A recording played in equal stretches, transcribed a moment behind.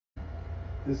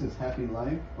This is Happy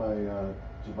Life by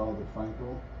Givaldo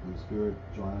Franco and the spirit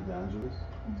Joanna de Angelis.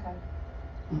 Okay.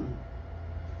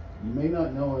 You may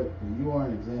not know it, but you are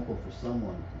an example for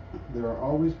someone. There are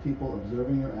always people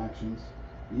observing your actions,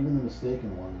 even the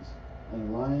mistaken ones, and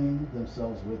aligning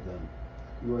themselves with them.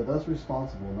 You are thus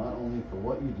responsible not only for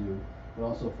what you do, but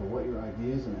also for what your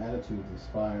ideas and attitudes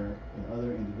inspire in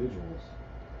other individuals.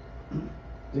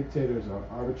 Dictators are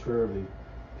arbitrarily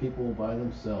people by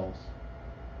themselves.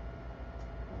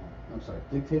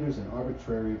 Dictators and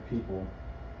arbitrary people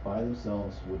by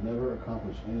themselves would never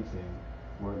accomplish anything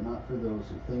were it not for those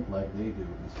who think like they do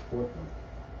and support them.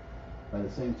 By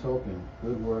the same token,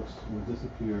 good works would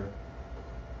disappear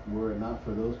were it not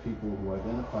for those people who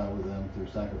identify with them through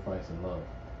sacrifice and love.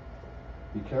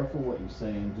 Be careful what you say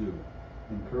and do.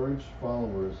 Encourage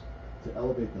followers to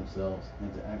elevate themselves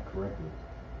and to act correctly.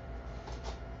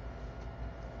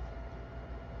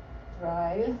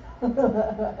 Right.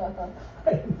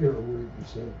 I didn't hear a word you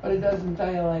said. But it doesn't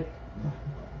tell you like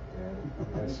Yeah,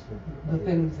 that's the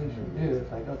things that you do.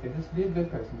 It's like, okay, just be a good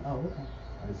person. Oh, okay.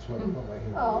 I just want to put my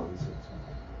hand Oh. on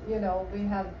it. You know,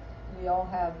 we all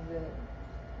have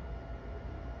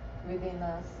within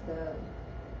us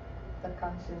the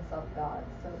conscience of God.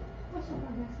 So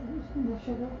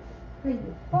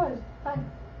pode,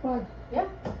 fine. Pode. Yeah.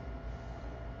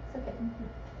 It's okay.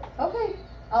 Okay.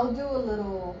 I'll do a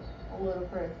little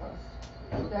prayer first.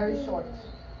 Very short.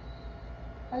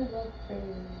 I love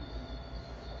praying.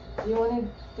 You want to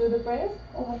do the prayers?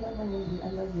 Oh, I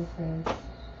love your prayers.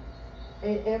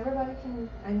 Everybody can,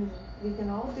 and we can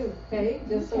all do, okay?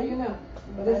 Just so you know.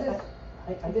 But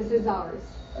This is ours.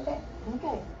 Okay.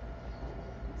 Okay.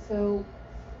 So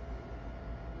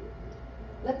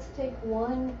let's take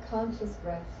one conscious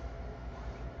breath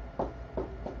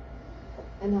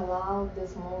and allow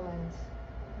this moment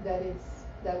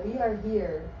that we are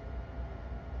here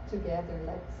together.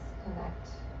 Let's connect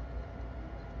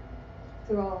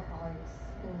through our hearts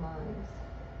and minds.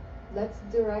 Let's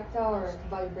direct our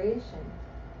vibration.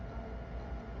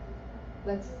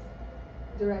 Let's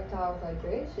direct our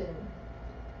vibration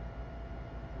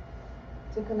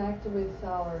to connect with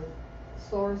our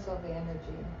source of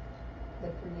energy, the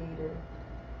Creator,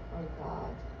 or God.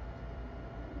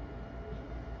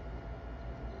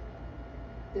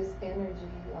 This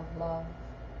energy of love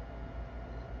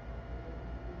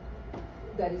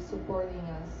that is supporting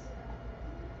us,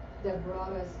 that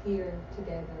brought us here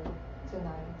together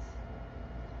tonight.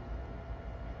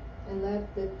 And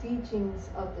let the teachings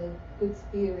of the good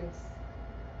spirits,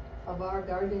 of our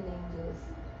guardian angels,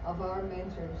 of our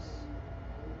mentors,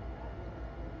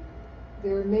 they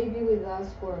may be with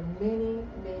us for many,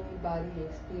 many body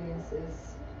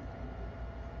experiences.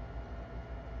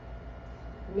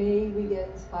 May we get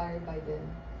inspired by them.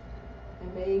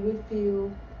 And may we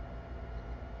feel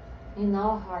in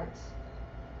our hearts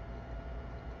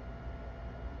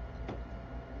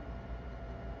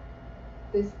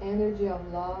this energy of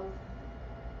love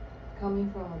coming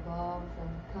from above and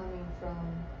coming from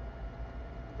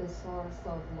the source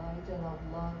of light and of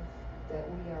love that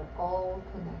we are all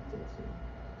connected to.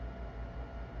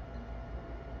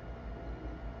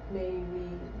 May we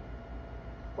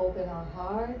open our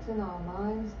hearts and our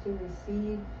minds to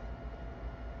receive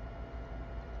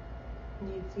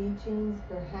new teachings,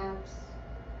 perhaps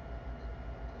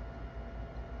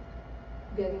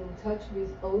getting in touch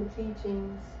with old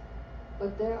teachings,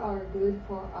 but they are good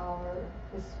for our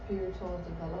spiritual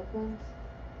development.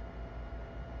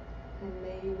 And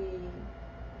may we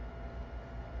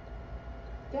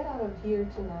get out of here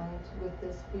tonight with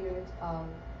the spirit of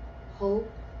hope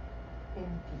and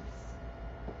peace.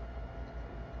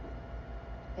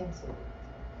 And so,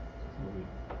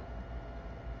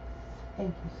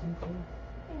 Thank you, Cynthia.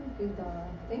 thank you, Donna.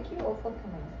 Thank you all for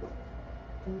coming.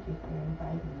 Thank you for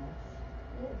inviting us.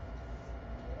 Yes.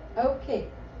 Okay,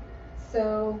 so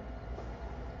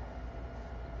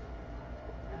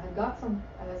I got some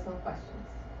questions.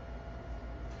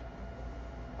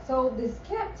 So the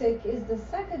Skeptic is the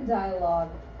second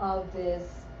dialogue of this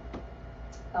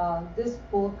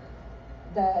book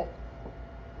that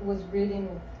was written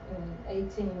in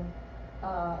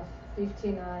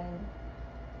 1859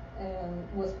 and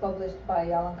was published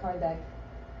by Allan Kardec.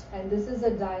 And this is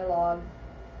a dialogue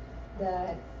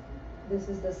that this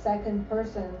is the second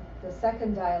person, the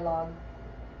second dialogue.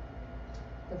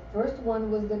 The first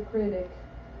one was the critic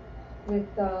with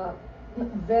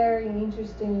very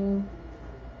interesting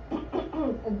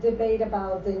debate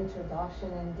about the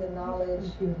introduction and the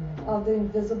knowledge of the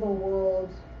invisible world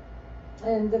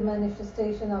and the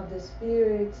manifestation of the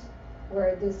spirit,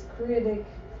 where this critic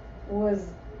was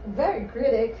very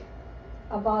critic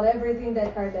about everything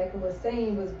that Kardec was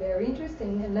saying was very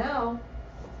interesting. And now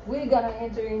we're gonna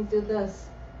enter into the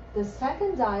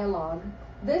second dialogue,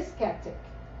 the Skeptic.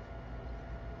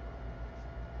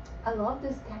 I love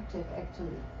this Skeptic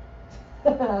actually.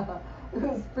 It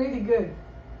was pretty good.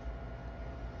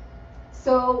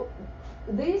 So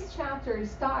this chapter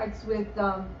starts with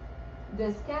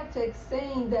the Skeptic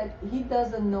saying that he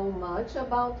doesn't know much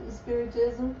about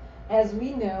Spiritism. As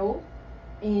we know,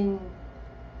 in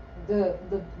the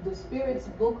Spirit's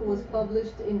book was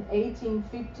published in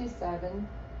 1857,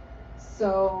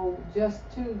 so just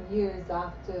 2 years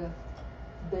after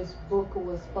this book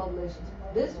was published,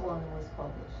 this one was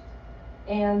published,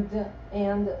 and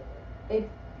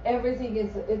everything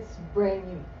it's brand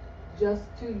new, just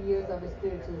 2 years of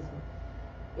Spiritism.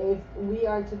 If we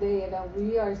are today, and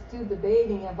we are still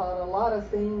debating about a lot of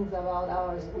things about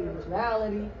our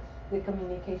spirituality, the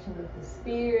communication with the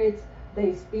spirits,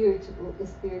 the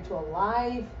spiritual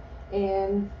life,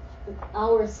 and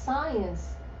our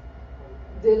science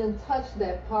didn't touch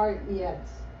that part yet.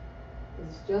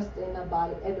 It's just in a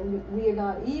body, and we are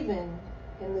not even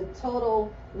in the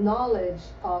total knowledge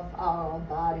of our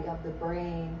body, of the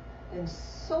brain, and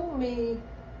so many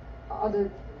other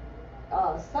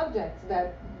subjects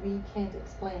that we can't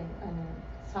explain. I mean,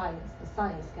 the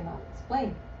science cannot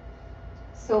explain.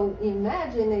 So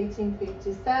imagine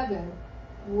 1857,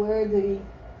 where the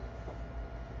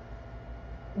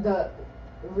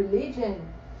religion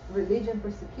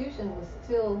persecution was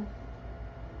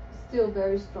still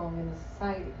very strong in the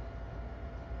society.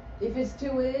 If it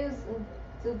still is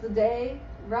till today,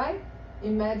 right?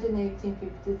 Imagine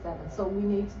 1857. So we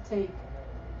need to take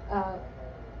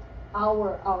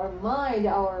our mind,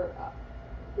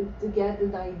 to get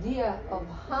an idea of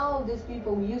how these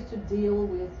people used to deal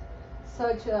with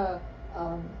such a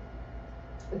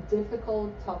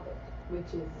difficult topic,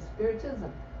 which is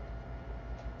Spiritism.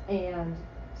 And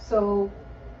so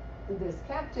the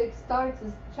Skeptic starts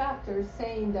this chapter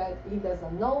saying that he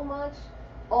doesn't know much,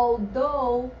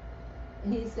 although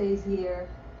he says here,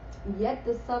 yet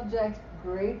the subject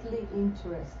greatly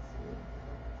interests me.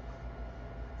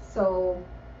 So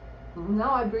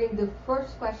now I bring the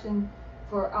first question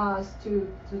for us to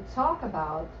talk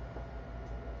about,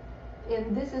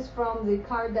 and this is from the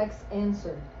Kardec's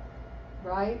answer,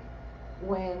 right?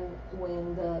 When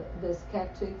the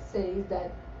Skeptic says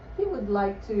that he would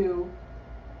like to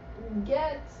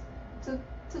get to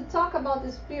talk about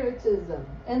the Spiritism,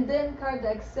 and then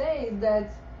Kardec says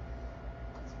that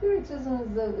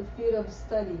Spiritism is a field of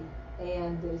study,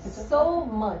 and there's so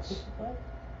much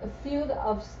a field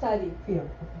of study,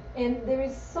 and there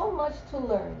is so much to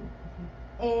learn,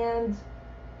 and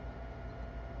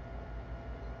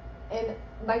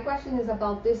my question is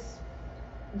about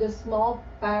the small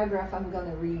paragraph I'm going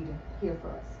to read here for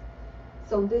us.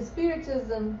 So the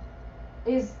Spiritism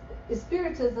is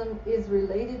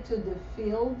related to the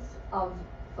fields of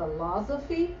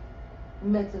philosophy,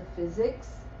 metaphysics,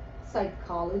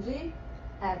 psychology,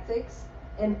 ethics,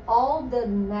 and all the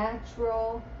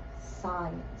natural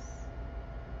science.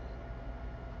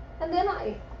 And then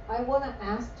I want to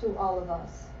ask to all of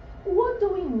us, what do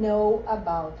we know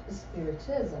about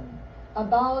Spiritism?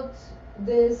 About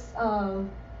this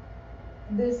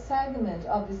this segment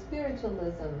of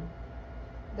spiritualism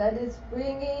that is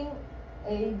bringing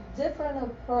a different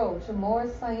approach, a more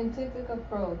scientific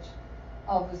approach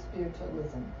of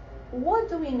spiritualism. What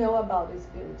do we know about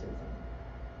Spiritism?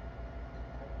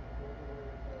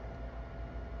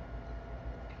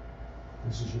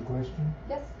 This is your question?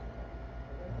 Yes.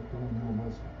 I don't know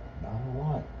much, not a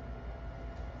lot.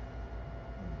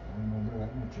 I don't remember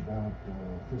that much about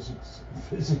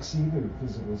physics either,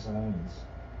 physical science.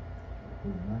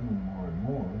 We're learning more and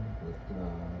more, but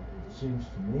it seems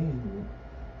to me that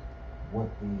what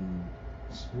the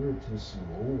Spiritists of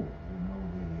old,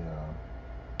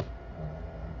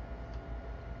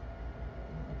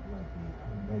 like the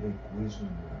Hermetic wisdom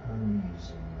of Hermes,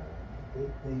 and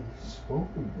they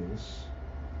spoke of this.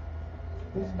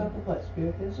 They spoke of what,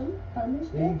 Spiritism? Hermes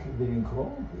They did? didn't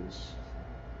call this.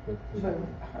 But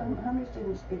Hermes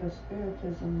didn't speak of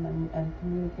Spiritism and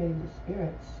communicating with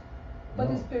spirits. But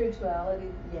no. the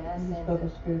spirituality, yes. He And spoke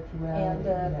of spirituality,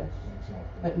 and, yes.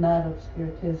 Exactly. But not of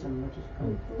Spiritism, which is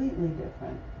completely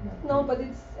different. no, but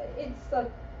it's a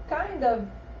kind of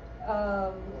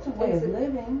It's a way of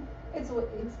living.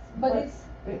 But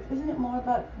Isn't it more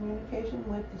about communication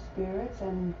with the spirits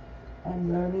and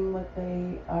learning what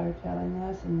they are telling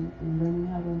us and learning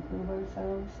how to improve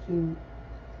ourselves to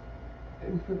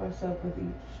improve ourselves with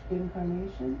each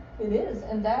incarnation? It is,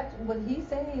 and that, what he's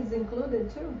saying is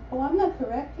included too. Oh, I'm not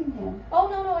correcting him. Oh,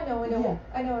 no, I know, Yeah.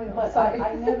 I know, But sorry.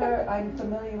 I'm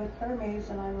familiar with Hermes,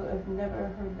 and have never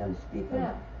heard them speak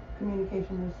Yeah. of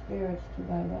communication with spirits to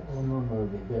guide us. Oh, no,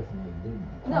 they definitely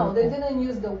didn't. No, they didn't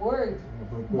use the word, Yeah,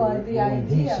 but the when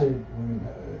he idea. said, when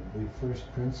the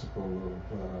first principle of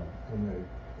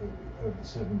the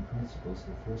seven principles,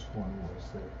 the first one was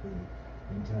that the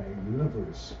entire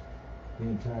universe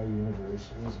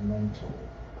is mental.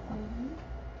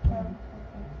 Mm-hmm. And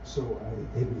so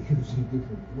they were using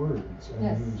different words, and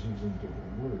Yes. he was using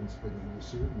different words, but he was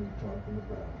certainly talking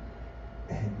about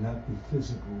not the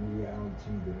physical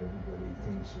reality that everybody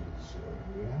thinks is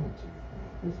reality.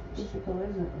 This physical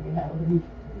isn't reality.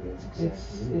 That's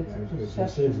exactly it. It's Because he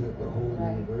perception. says that the whole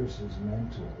Right. universe is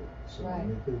mental. So, Right.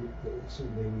 so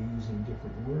they were using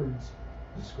different words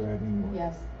describing what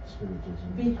Yes. Spiritism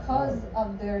is Because about.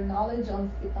 of their knowledge on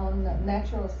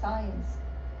natural science,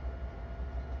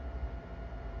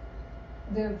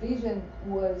 their vision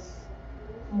was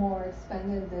more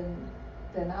expanded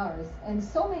than ours, and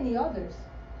so many others.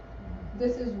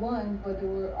 This is one, but there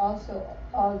were also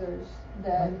others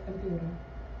that. On the computer.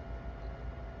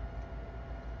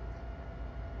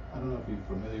 I don't know if you're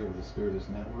familiar with the Spiritist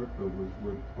network, but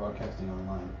we're broadcasting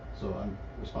online, so I'm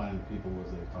responding to people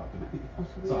as they talk to me. Oh,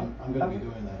 So I'm gonna be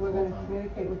doing that We're full gonna time.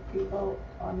 communicate with people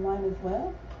online as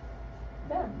well?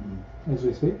 Yeah. As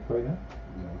we speak, right now?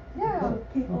 Yeah. So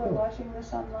people are Okay. watching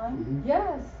this online? Mhm.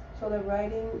 Yes. So they're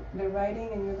writing,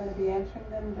 and you're gonna be answering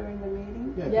them during the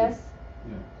meeting? Yeah, Yes.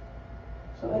 Yeah.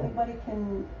 So anybody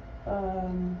can,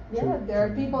 Yeah. There are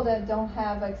people that don't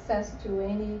have access to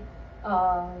any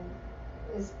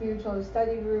spiritual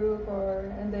study group,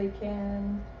 and they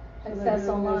can so they're access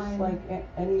doing online. this like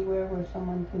anywhere where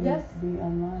someone can Yes. be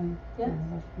online? Yes.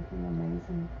 Oh, that's pretty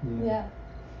amazing. Yeah.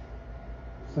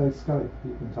 So it's Skype,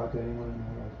 you can talk to anyone in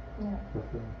the world Yeah. for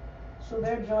free. So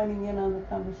they're joining in on the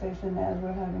conversation as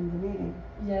we're having the meeting?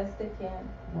 Yes, they can.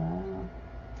 Wow.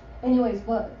 Anyways,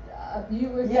 what you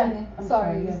were Yeah, saying? I'm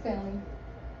Sorry, sorry, yeah. Stanley.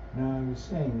 Now, I was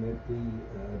saying that the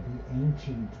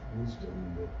ancient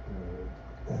wisdom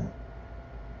that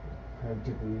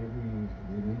practically every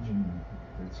religion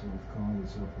that's worth calling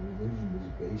itself a religion is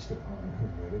based upon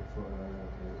Hermetic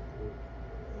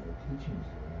teachings,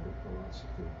 Hermetic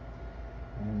philosophy.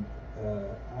 And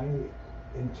I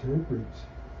interpret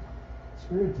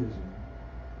Spiritism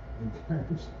in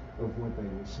terms of what they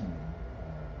were saying.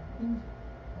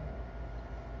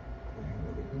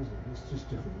 It's just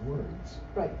different words.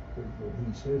 Right. But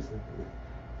he says that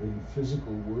the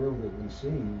physical world that we see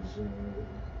is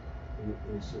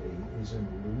an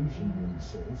illusion in a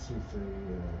sense.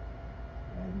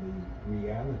 And the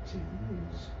reality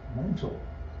is mental.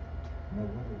 Now,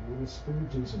 what is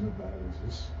Spiritism about?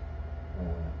 Is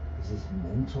this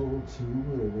mental too,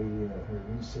 the way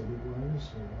Hermes said it was?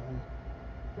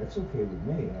 That's okay with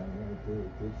me. I mean,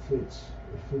 it fits.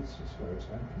 It fits as far as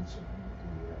I'm concerned.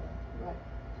 Right.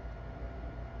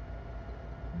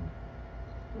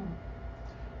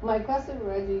 My question,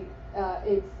 Reggie,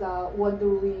 is what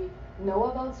do we know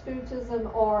about Spiritism,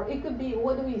 or it could be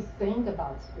what do we think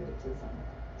about Spiritism?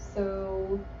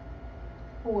 So,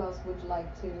 who else would you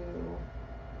like to?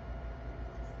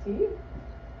 Steve, you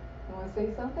want to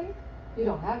say something? You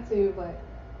don't have to, but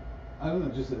I don't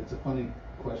know, just it's a funny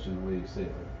question the way you say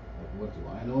it. Like what do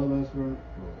I know about Spirit?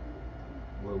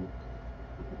 Well,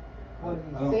 what I do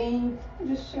you don't- think?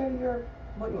 Just share your,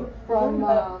 what you've From learned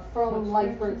about from what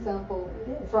like for Spiritism- example,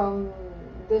 what it is.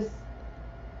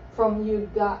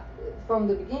 from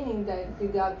the beginning that you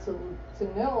got to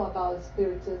know about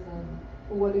Spiritism.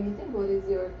 What do you think? What is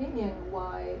your opinion?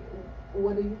 Why?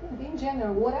 What do you think in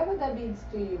general? Whatever that means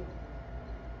to you.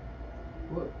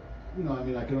 Well, I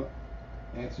mean, I can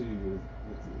answer you with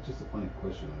it's just a funny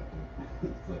question. I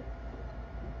think it's like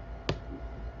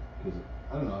because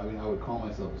I don't know. I mean, I would call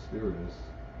myself a spiritist.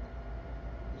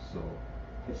 So.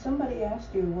 If somebody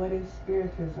asked you what is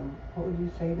Spiritism, what would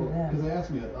you say to Because them? they ask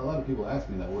me, a lot of people ask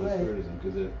me that, what is Right. Spiritism?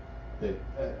 Because they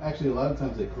actually a lot of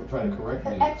times they try to correct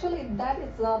me. Actually, that is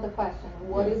not the question.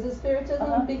 What Yeah. is the Spiritism?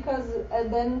 Uh-huh. Because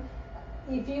then,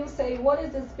 if you say what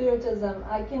is the Spiritism,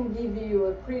 I can give you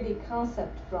a pretty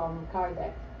concept from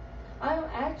Kardec. I'm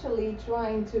actually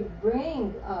trying to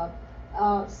bring up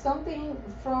something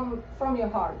from your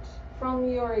heart, from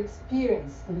your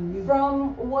experience,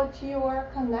 from what you are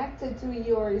connected to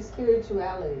your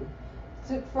spirituality.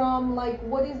 From like,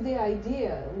 what is the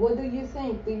idea? What do you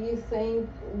think? Do you think,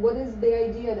 what is the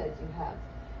idea that you have?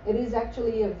 It is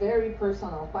actually a very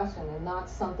personal question and not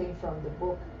something from the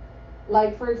book.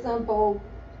 Like, for example,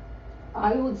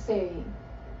 I would say,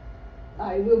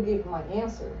 I will give my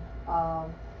answer.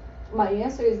 My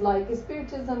answer is like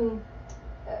Spiritism.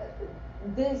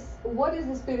 What is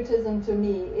the Spiritism to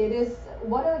me? It is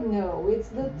what I know. It's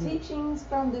the teachings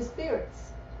from the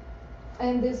spirits,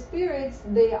 and the spirits,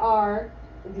 they are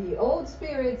the old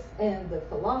spirits and the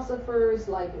philosophers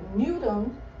like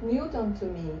Newton. Newton, to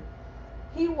me,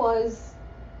 he was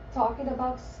talking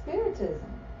about Spiritism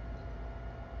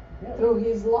through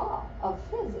his law of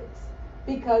physics,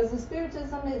 because the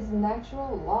Spiritism is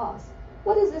natural laws.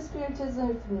 What is the Spiritism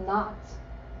if not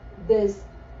this?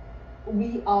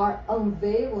 We are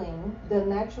unveiling the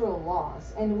natural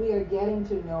laws, and we are getting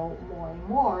to know more and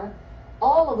more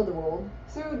all over the world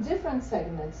through different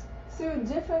segments, through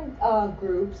different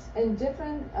groups and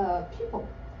different people,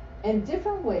 and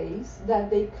different ways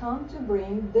that they come to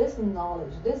bring this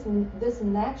knowledge, this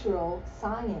natural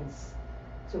science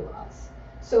to us.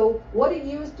 So what it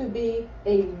used to be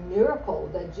a miracle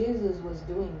that Jesus was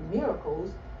doing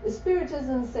miracles, the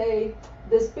Spiritism say,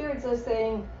 the spirits are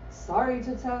saying, sorry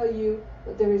to tell you,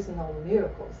 but there is no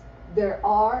miracles. There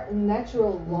are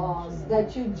natural laws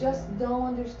that you just don't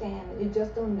understand, you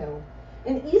just don't know.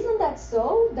 And isn't that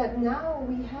so? That now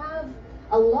we have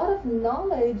a lot of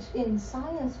knowledge in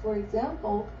science, for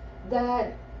example,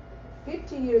 that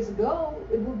 50 years ago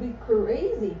it would be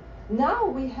crazy. Now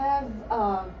we have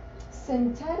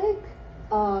synthetic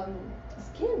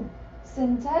skin,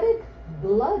 synthetic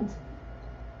blood.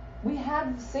 We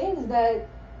have things that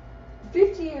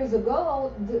 50 years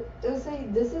ago, they'll say,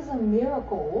 this is a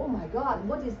miracle. Oh my God,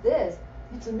 what is this?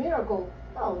 It's a miracle.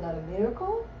 No, not a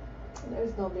miracle.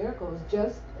 There's no miracle. It's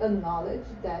just a knowledge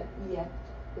that yet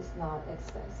is not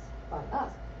accessed by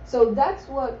us. So that's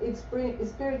what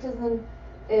Spiritism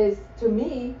is, to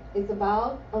me. It's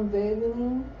about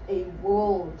unveiling a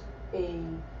world, a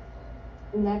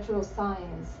natural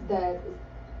science that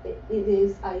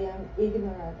I am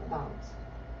ignorant about.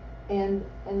 And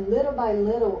little by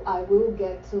little, I will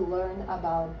get to learn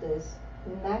about this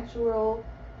natural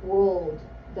world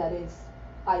that is,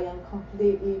 I am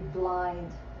completely blind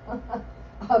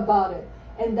about it.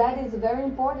 And that is very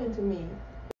important to me,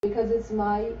 because it's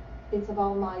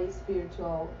about my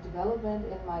spiritual development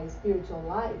and my spiritual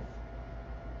life.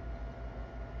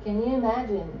 Can you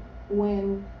imagine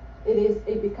when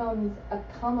it becomes a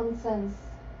common sense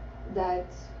that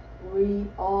we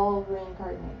all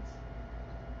reincarnate?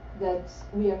 That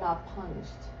we are not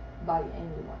punished by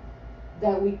anyone,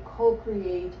 that we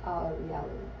co-create our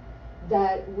reality,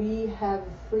 that we have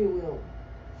free will,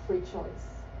 free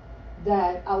choice,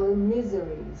 that our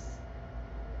miseries,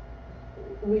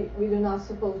 we do not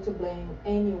supposed to blame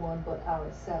anyone but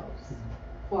ourselves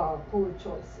for our poor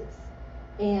choices.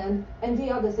 And the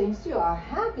other things too, our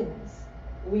happiness,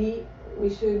 we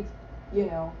should,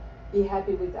 be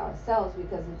happy with ourselves,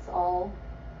 because it's all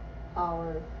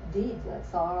our deeds,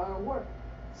 that's our work.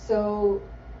 So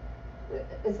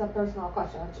it's a personal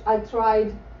question. I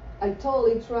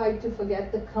totally tried to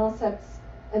forget the concepts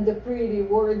and the pretty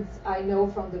words I know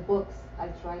from the books. I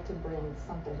tried to bring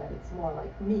something that it's more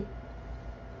like me.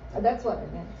 That's what I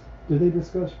meant. Do they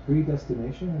discuss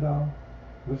predestination at all?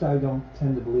 Which I don't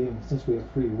tend to believe, since we have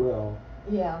free will.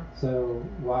 Yeah. So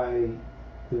why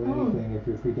do anything if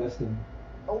you're predestined?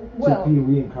 Well, to be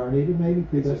reincarnated, maybe?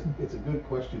 It's a good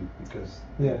question, because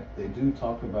they do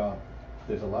talk about,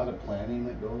 there's a lot of planning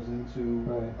that goes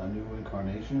into a new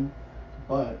incarnation,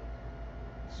 but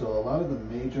so a lot of the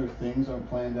major things are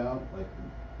planned out, like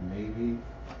maybe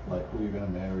like who you're going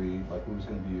to marry, like who's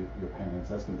going to be your parents.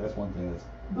 That's one thing.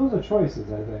 Those are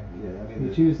choices, I think. Yeah, I mean,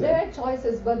 you choose that. There are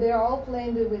choices, but they're all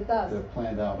planned with us. They're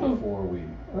planned out before we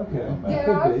come back.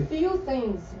 There are few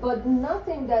things, but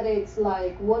nothing that it's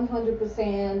like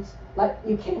 100%, like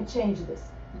you can't change this.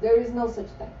 There is no such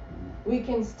thing. We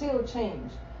can still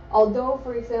change. Although,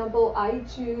 for example, I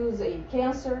choose a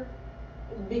cancer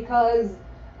because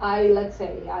let's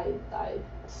say I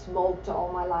smoked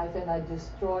all my life and I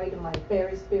destroyed my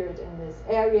perispirit in this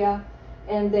area.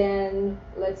 And then,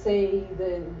 let's say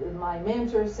my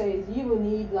mentor says you will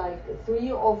need like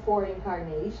 3 or 4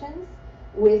 incarnations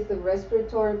with a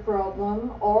respiratory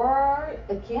problem, or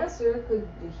a cancer could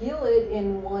heal it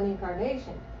in 1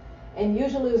 incarnation. And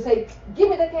usually we say, give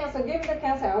me the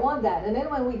cancer, I want that. And then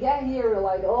when we get here, we're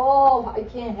like, oh, I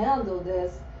can't handle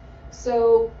this.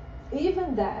 So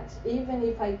even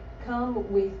if I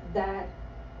come with that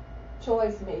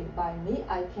choice made by me,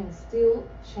 I can still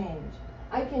change.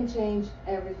 I can change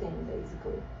everything,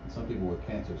 basically. Some people with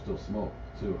cancer still smoke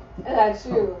too. That's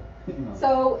true.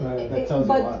 So, that tells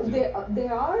you a lot, too.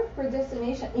 there are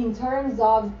predestination in terms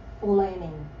of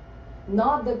planning,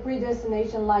 not the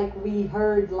predestination like we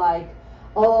heard, like,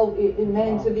 oh, it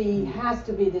meant to be, has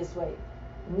to be this way.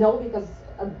 No, because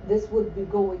this would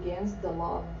go against the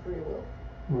law of free will.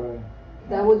 Right.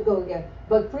 That would go again.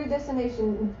 But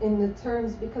predestination in the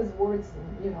terms, because words,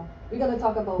 we're going to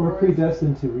talk about We're words.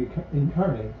 predestined to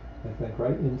reincarnate, I think,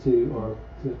 right? Into, or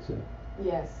to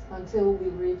Yes, until we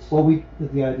reach. well,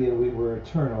 the idea we were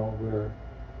eternal,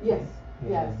 Yes, and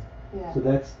yes, yeah. so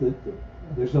that's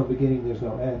there's no beginning, there's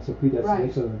no end, so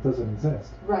predestination doesn't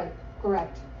exist. Right,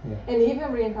 correct. Yeah. And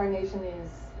even reincarnation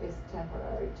is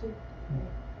temporary too.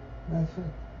 That's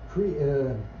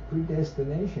right.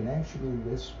 Predestination. Actually,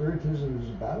 the Spiritism is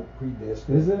about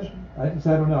predestination. Is it? I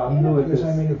don't know. I'm new at because this.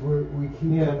 I mean, if we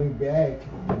keep Yeah. coming back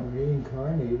and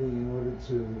reincarnating in order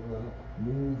to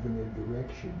move in a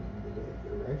direction, and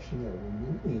the direction that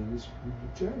we're moving in is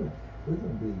predetermined. We're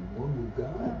going to be one with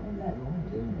God.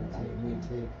 It may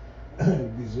take a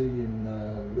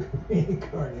gazillion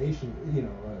reincarnation,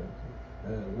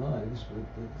 lives,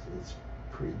 but it's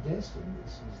predestined.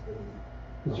 This is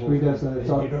the It's whole predestined. thing. It's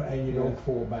all- And you don't yeah.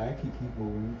 fall back. You keep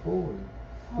moving forward.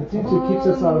 It keeps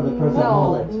us out of the present No,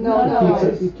 moment. no.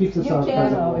 It keeps us You out of the can,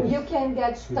 present moment. you can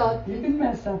get stuck. You can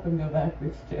mess up and go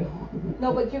backwards too.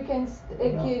 No, but it can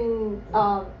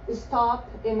stop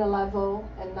in a level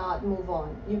and not move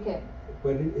on. You can.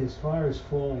 But as far as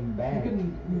falling back, You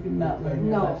can not learn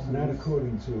your No. lessons. not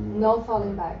according to No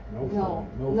falling back. No No, falling,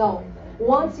 no no. falling back.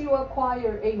 Once you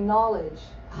acquire a knowledge,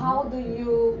 how do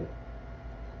you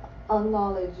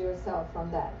unknowledge yourself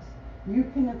from that? You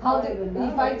can How apply do, the if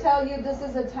I knowledge. tell you this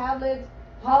is a tablet,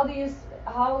 how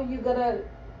are you gonna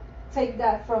take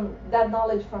that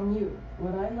knowledge from you?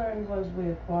 What I learned was we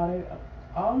acquire,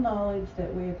 all knowledge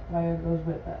that we acquire goes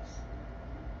with us.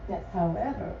 Yes.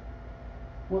 However,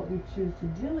 what we choose to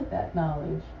do with that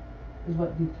knowledge is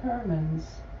what determines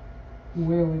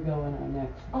where we go in our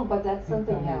next Oh, but that's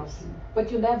something else. incarnation.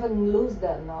 But you never lose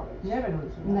that knowledge. Never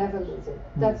lose it. Never lose it.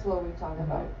 That's what we're talking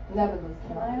about. Never lose the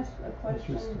Can I knowledge. ask a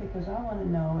question? Interesting. Because I want to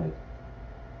know if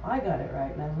I got it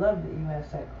right, and I love that you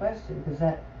asked that question, because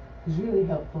that is really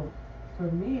helpful for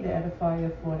me to edify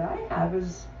if what I have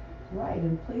is right.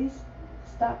 And please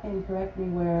stop me and correct me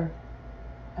where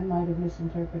I might have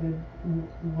misinterpreted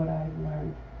what I've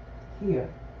learned here,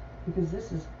 because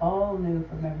this is all new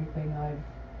from everything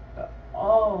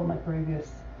all my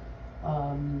previous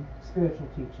spiritual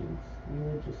teachings,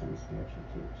 religious and spiritual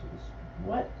teachings.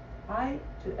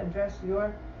 To address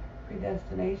your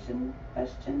predestination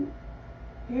question,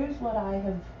 here's what I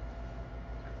have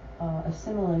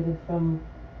assimilated from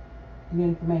the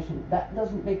information. That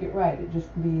doesn't make it right, it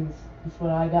just means it's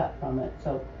what I got from it.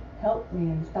 So help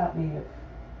me and stop me if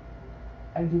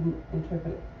I didn't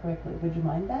interpret it correctly. Would you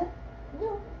mind that?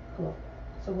 No. Cool.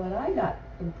 So what I got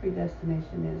from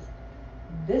predestination is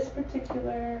this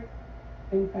particular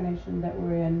incarnation that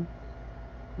we're in,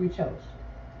 we chose.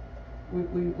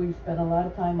 We spent a lot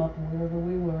of time up wherever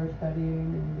we were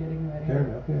studying and getting ready Fair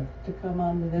enough, yeah. to come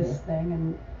onto this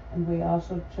thing, and we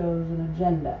also chose an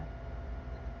agenda.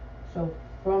 So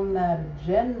from that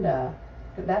agenda,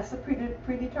 that's the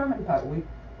predetermined part. We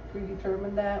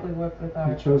predetermined that. We worked with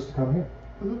our You chose to come here.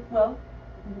 well,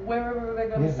 wherever they're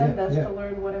going to Yeah, send yeah, us yeah. to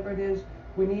learn whatever it is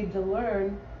we need to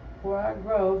learn for our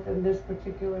growth in this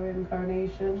particular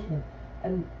incarnation. Sure.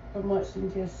 And from what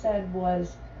Cynthia said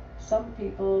was, some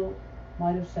people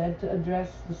might have said to address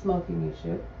the smoking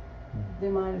issue. They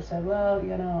might have said, well, I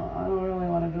don't really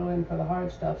want to go in for the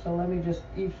hard stuff, so let me just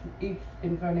each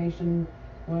incarnation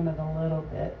learn it a little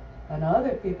bit. And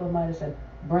other people might have said,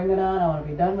 bring it on, I want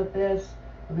to be done with this,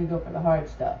 let me go for the hard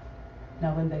stuff.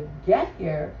 Now when they get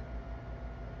here,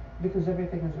 because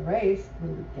everything is erased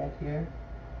when we get here,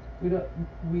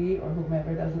 we or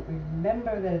whomever doesn't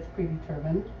remember that it's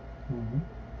predetermined. Mm-hmm.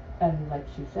 And like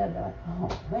she said, they're like,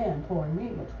 oh man, poor me,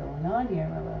 what's going on here,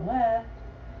 blah, blah, blah.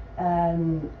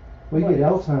 And Well, you what get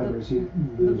is Alzheimer's, you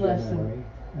lose your lesson? memory,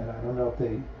 and I don't know if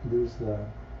they lose the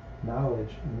knowledge.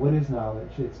 And what is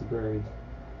knowledge? It's a very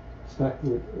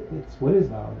speculative. It's what is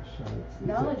knowledge?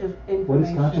 Knowledge is What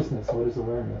information. is consciousness? What is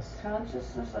awareness?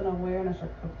 Consciousness and awareness are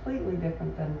completely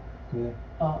different than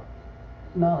Yeah.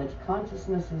 knowledge.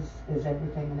 Consciousness is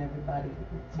everything and everybody.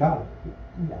 God.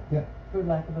 Yeah. Yeah. For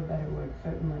lack of a better word,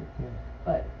 certainly. Yeah.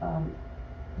 But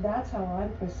that's how I'm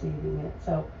perceiving it.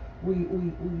 So we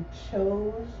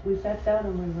sat down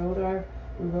and we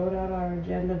wrote out our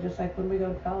agenda, just like when we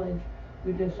go to college.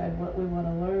 We decide what we want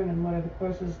to learn and what are the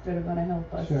courses that are going to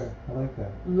help us Sure, I like that.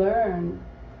 learn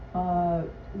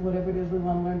whatever it is we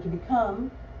want to learn to become,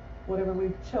 whatever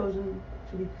we've chosen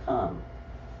to become.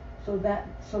 So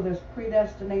there's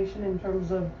predestination in terms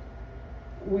of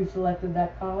we selected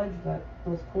that college,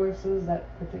 those courses, that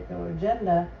particular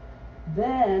agenda.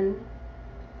 Then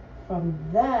from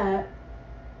that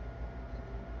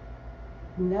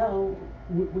now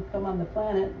we come on the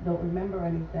planet, don't remember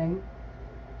anything.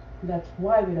 That's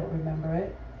why we don't remember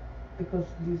it, because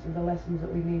these are the lessons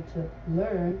that we need to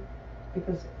learn.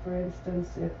 Because, for instance,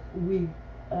 if we,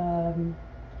 I'm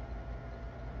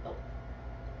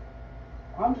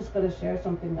just going to share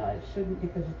something that I shouldn't,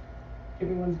 because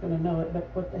everyone's going to know it, but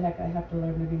what the heck, I have to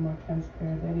learn to be more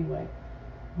transparent anyway.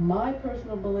 My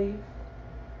personal belief,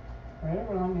 right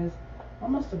or wrong, is I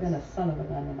must have been a son of a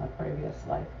gun in my previous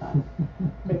lifetime.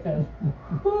 Because,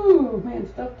 whoo, man,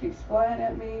 stuff keeps flying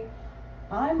at me.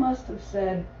 I must have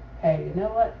said, hey, you know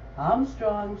what? I'm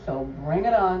strong, so bring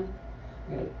it on.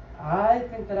 You know, I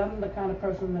think that I'm the kind of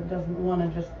person that doesn't want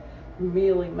to just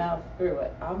mealy mouth through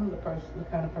it. I'm the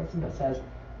kind of person that says,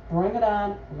 bring it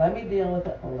on, let me deal with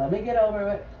it, let me get over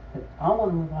it, because I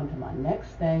want to move on to my next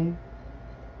thing.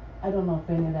 I don't know if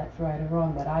any of that's right or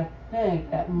wrong, but I think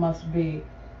that must be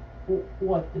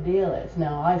what the deal is.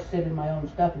 Now, I sit in my own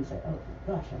stuff and say, oh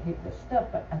gosh, I hate this stuff,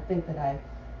 but I think that I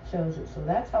chose it. So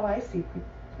that's how I see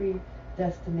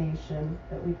predestination,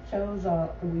 that we chose our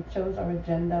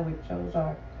agenda, we chose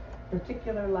our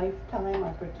particular lifetime,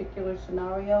 our particular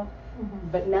scenario,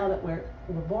 but now that we're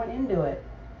born into it,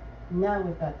 now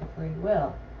we've got the free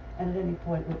will, and at any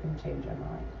point we can change our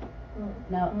mind.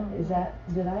 Now, is that,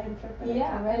 did I interpret it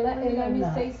Yeah, correctly and let or me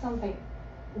not? say something.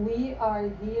 We are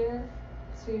here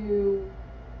to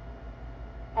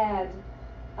add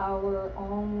our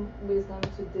own wisdom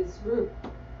to this group.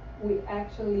 We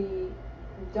actually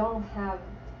don't have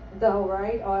the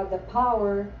right or the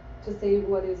power to say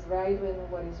what is right and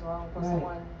what is wrong for Right.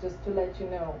 someone, just to let you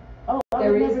know. Oh, I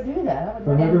There would is- never do that. I would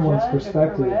From never everyone's judge or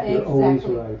perspective, correct. you're always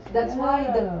Exactly. right. That's why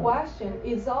the Yeah. question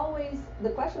is always the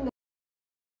question.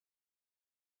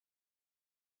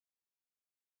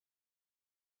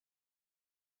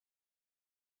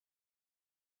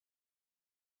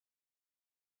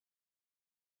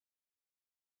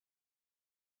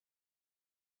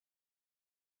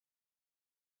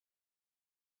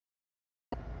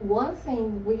 One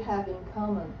thing we have in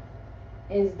common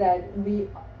is that we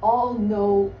all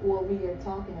know what we are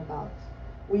talking about.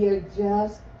 We are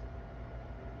just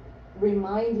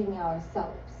reminding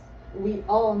ourselves. We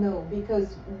all know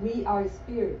because we are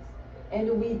spirits,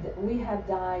 and we have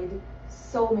died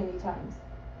so many times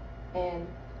and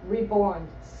reborn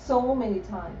so many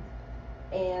times,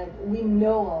 and we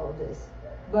know all of this.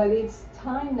 But it's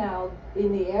time now,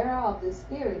 in the era of the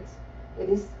spirits, it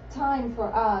is time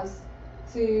for us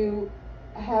to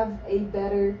have a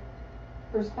better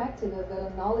perspective, a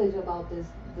better knowledge about this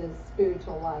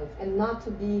spiritual life, and not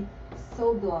to be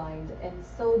so blind and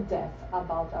so deaf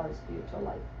about our spiritual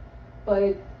life.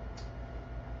 But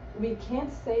we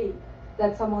can't say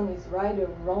that someone is right or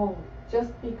wrong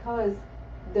just because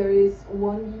there is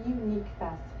one unique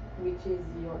path, which is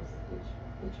yours,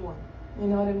 each one. You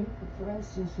know what I mean? For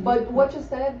instance, But what you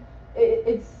said,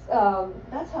 it's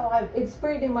that's how I've it's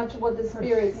pretty much what the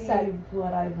spirit said. perceived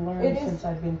what I've learned It is- since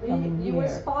I've been coming You here. were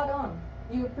spot on.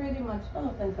 You were pretty much.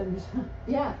 Oh, thank goodness.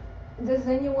 Yeah. Does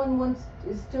anyone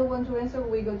still want to answer?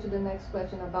 We go to the next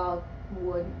question about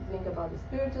what you think about the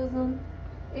Spiritism.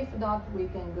 If not, we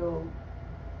can go.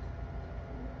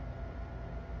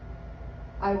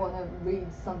 I want to read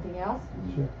something else.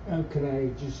 Sure. Could I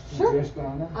just Sure. suggest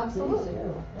on that? Absolutely.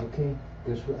 Okay,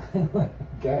 because what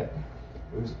I got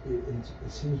was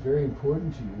it seems very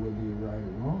important to you whether you're right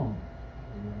or wrong.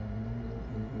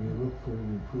 You look for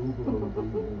the approval of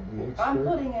the expert. I'm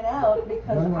putting it out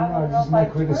because No, I want to know this is if I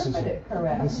not criticism. interpret it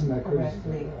correct. This is not correctly.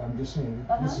 criticism. I'm just saying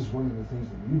that this Uh-huh. is one of the things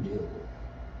that you deal with.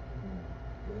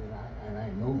 And I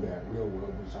know that real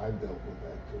well because I've dealt with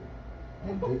that too.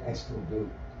 And I still do.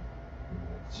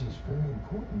 It seems very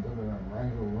important whether I'm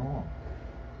right or wrong.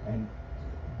 And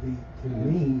to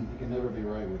me, you can never be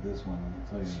right with this one. I'll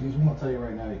tell you. Excuse me? I'll tell you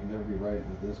right now, you can never be right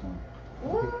with this one.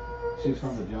 She's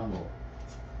from the jungle.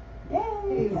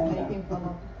 Yay! He's making fun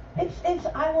of. It's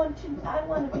I want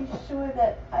to be sure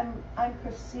that I'm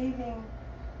perceiving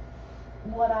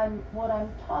what I'm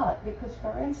taught, because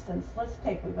for instance, let's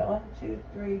take, we've got 1, 2,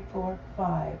 3, 4,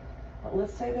 5. But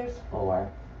let's say there's 4,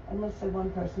 and let's say one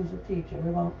person's a teacher.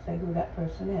 We won't say who that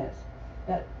person is.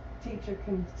 That teacher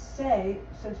can say,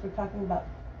 since we're talking about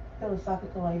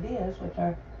philosophical ideas, which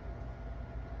are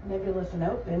nebulous and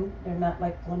open, they're not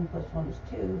like 1 + 1 is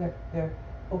 2. They're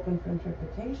open for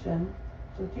interpretation.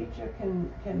 So a teacher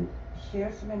can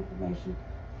share some information.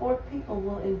 4 people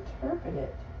will interpret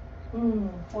it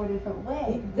 4 different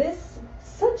ways. This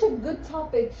such a good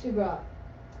topic she brought.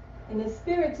 And the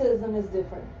Spiritism is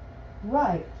different.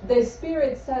 Right, The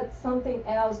Spirit said something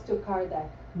else to Kardec.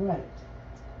 right.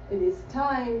 It is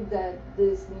time that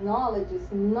this knowledge is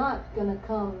not gonna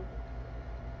come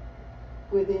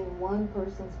within one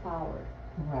person's power.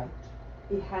 Right.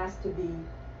 It has to be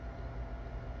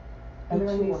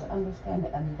Everyone each needs one. to understand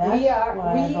it, and that's We are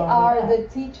why I we brought are it up. the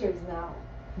teachers now.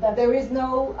 That's, There is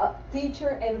no teacher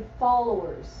and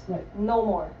followers. Right. No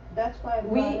more. that's why I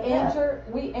We brought it up.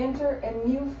 enter a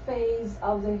new phase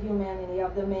of the humanity,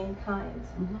 of the mankind,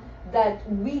 Mhm. that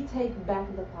we take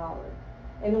back the power,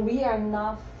 and we are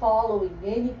not following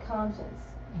any conscience,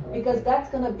 because that's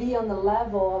going to be on the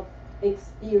level of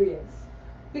experience.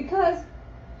 Because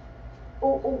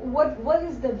what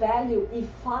is the value if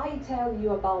I tell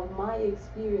you about my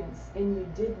experience and you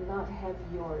did not have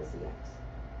yours yet?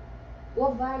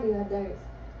 What value are there?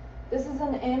 This is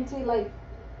an empty,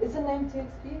 it's an empty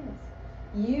experience.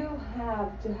 You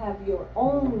have to have your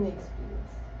own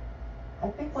experience. I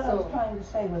think what I was So- trying to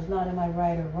say was not am I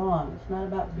right or wrong. It's not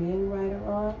about being right or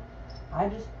wrong. I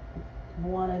just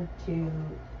wanted to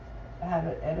have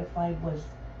it edified was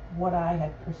what I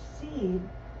had perceived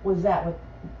was that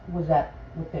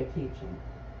what they're teaching.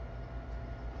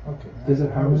 Okay. Does it I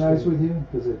was harmonize gonna- with you?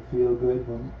 Does it feel good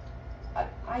when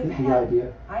the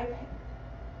idea?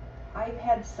 I've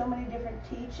had so many different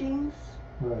teachings.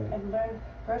 Right. I've learned.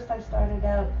 First, I started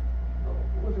out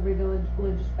with a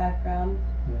religious background.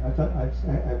 Yeah, I thought I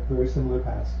have very similar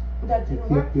past. That didn't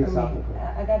work for me. Theosophical.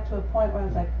 I got to a point where I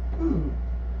was like,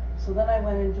 So then I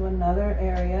went into another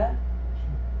area,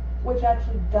 which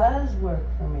actually does work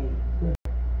for me. Good.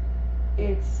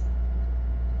 It's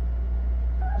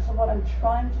so what I'm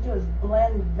trying to do is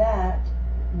blend that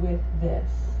with this,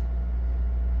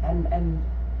 and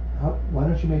Why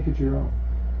don't you make it your own?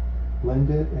 Blend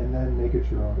it and then make it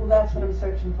your own. well, that's what I'm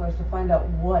searching for, is to find out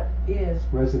what is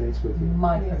Resonates with you.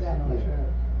 my Exactly. personal Yeah. truth.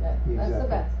 That's the Exactly.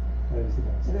 best. That is the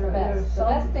best. It's There- the there are best. The some-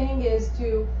 best thing is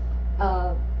to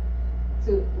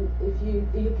if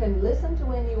you can listen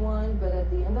to anyone, but at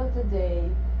the end of the day,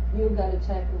 you gotta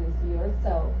check with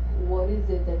yourself. What is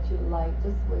it that you like?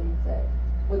 Just what you said.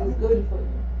 What is good for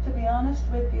you? To be honest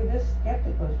with you, this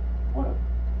Skeptic was what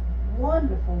a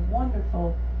wonderful,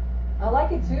 wonderful I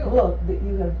like it too. book that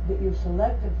you've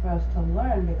selected for us to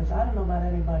learn, because I don't know about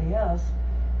anybody else,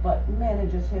 but man,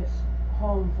 it just hits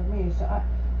home for me. So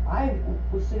I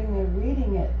was sitting there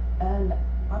reading it, and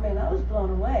I mean, I was blown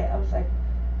away. I was like,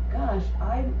 gosh,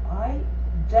 I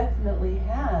definitely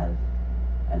have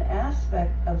an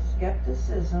aspect of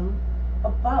skepticism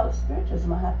about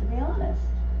Spiritism. I have to be honest.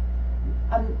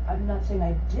 I'm not saying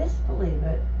I disbelieve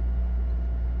it.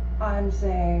 I'm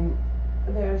saying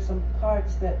there are some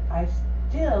parts that I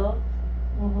still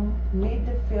need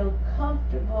to feel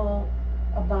comfortable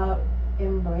about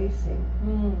embracing.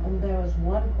 And there was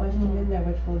one question in there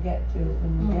which we'll get to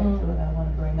when we get to it, I want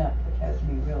to bring up, which has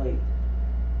me really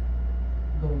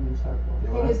going in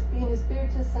circles. In the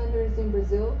Spiritist centers in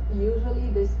Brazil, usually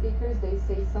the speakers, they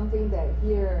say something that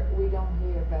here we don't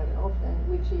hear very often,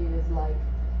 which is like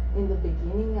in the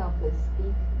beginning of the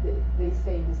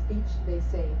speech, they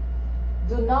say,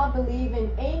 do not believe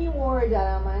in any word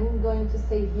that I'm going to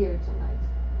say here tonight.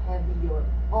 Have your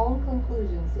own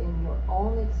conclusions in your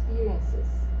own experiences.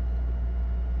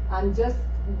 I'm just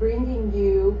bringing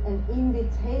you an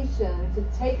invitation to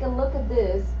take a look at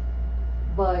this,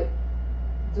 but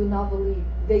do not believe.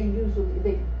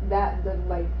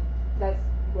 That's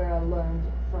where I learned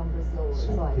from Brazil. It's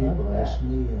Some like, people that. ask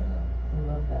me, I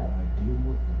love that. do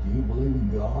you believe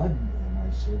in God? And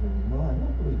I said, no, I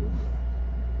don't believe in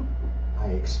God. I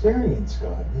experience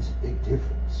God. There's a big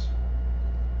difference.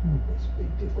 There's a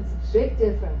big difference. it's a big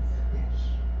difference. Yes.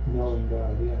 Knowing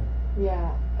God, yeah.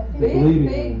 Yeah, I think Believing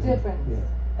big in Him, difference.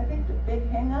 yeah. I think the big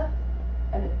hang up,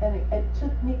 and it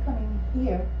took me coming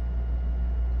here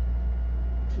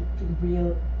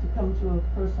to come to a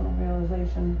personal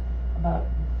realization about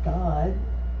God.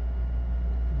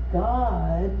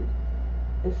 God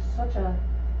is such a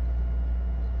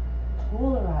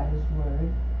polarized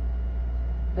word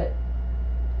that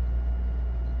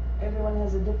everyone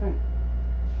has a different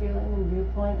feeling and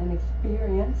viewpoint and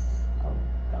experience of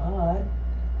God.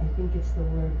 I think it's the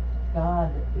word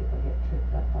God that people get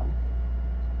tripped up on.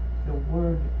 The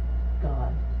word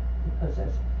God. Because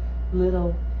as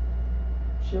little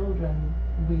children,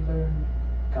 we learn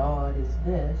God is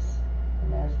this,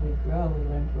 and as we grow, we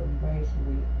learn to embrace,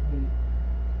 and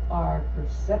our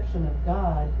perception of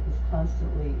God is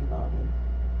constantly evolving.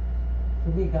 For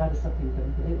me, God is something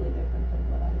completely different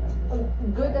than what I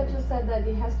learned. Good that you said that.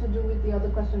 It has to do with the other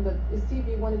question, but Steve,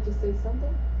 you wanted to say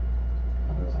something?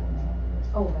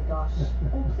 Oh my gosh.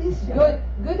 Oh, please share.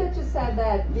 Good that you said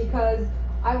that, because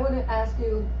I want to ask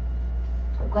you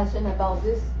a question about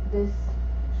this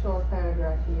short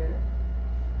paragraph here.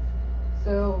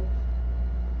 So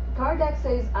Kardec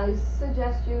says, I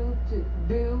suggest you to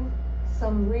do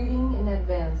some reading in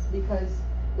advance, because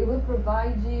it will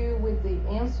provide you with the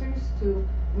answers to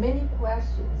many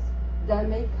questions that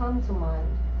may come to mind.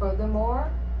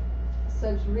 Furthermore,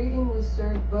 such reading will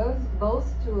serve both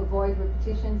to avoid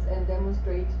repetitions and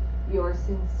demonstrate your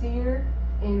sincere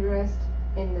interest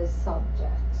in the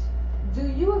subject. Do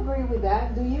you agree with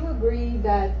that? Do you agree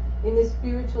that in the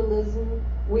spiritualism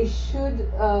we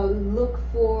should look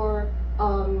for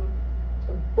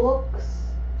books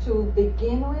to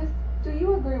begin with? Do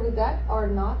you agree with that or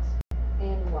not,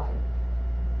 and why?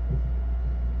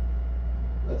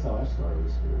 That's how I started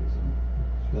with Spiritism.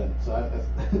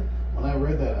 When I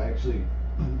read that, I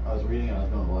was reading it and I was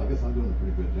going, well, I guess I'm doing a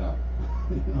pretty good job.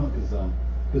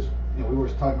 Because we were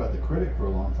talking about the critic for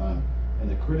a long time, and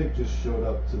the critic just showed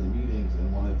up to the meetings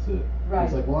and wanted to. Right.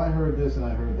 He's like, well, I heard this and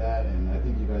I heard that, and I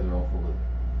think you guys are all full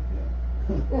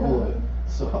of it.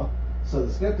 So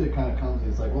the skeptic kind of comes and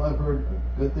he's like, well, I've heard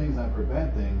good things, I've heard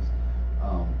bad things,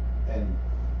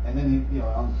 and then he,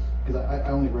 because I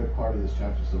only read part of this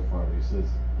chapter so far, but he says,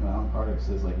 Allan Kardec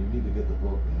says, like, you need to get the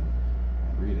book and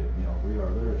read it, read our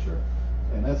literature.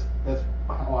 And that's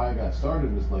how I got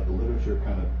started, was like the literature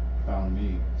kind of found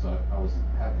me. So I was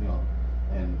happy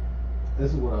and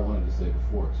this is what I wanted to say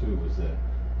before too, was that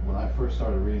when I first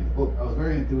started reading the book, I was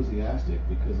very enthusiastic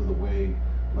because of the way,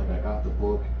 like, I got the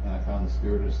book and I found the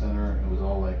Spiritist Center, and it was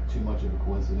all like too much of a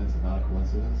coincidence and not a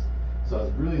coincidence. So I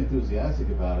was really enthusiastic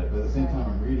about it, but at the same time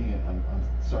I'm reading it, I'm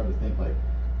starting to think, like,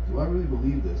 do I really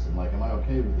believe this? And like, am I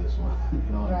okay with this one?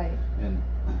 Right. And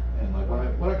like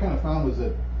what I kind of found was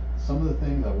that some of the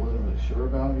things I wasn't really sure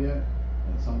about yet,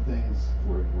 and some things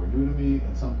were new to me,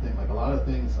 and some things, like a lot of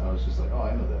things, I was just like, oh,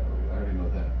 I know that already. I already know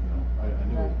that.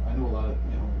 I knew a lot of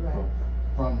Right.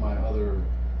 from my other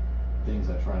things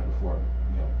I tried before I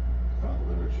found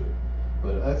the literature.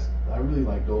 But I really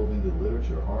like dove into the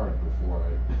literature hard before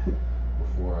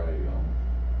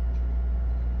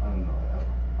I don't know,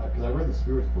 because I read the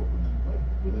Spirits book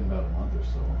within about a month or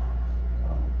so.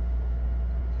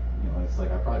 It's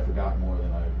like I probably forgot more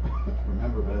than I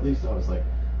remember, but at least I was like,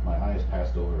 my eyes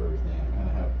passed over everything. I kind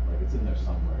of have, like, it's in there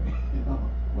somewhere.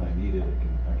 When I need it,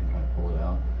 I can kind of pull it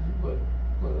out. But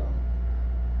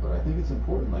I think it's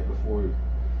important, like, before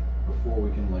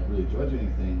we can, like, really judge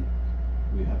anything,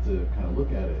 we have to kind of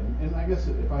look at it. And I guess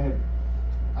if I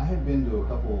had been to a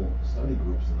couple study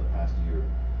groups in the past year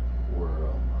where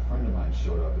a friend of mine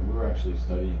showed up, and we were actually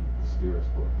studying the Spirits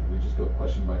book, and we just go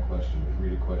question by question. We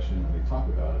read a question and we talk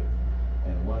about it.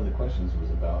 And one of the questions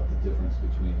was about the difference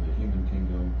between the human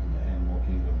kingdom and the animal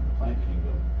kingdom and the plant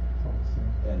kingdom.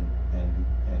 And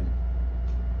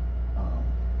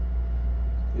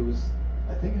it was,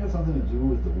 I think it had something to do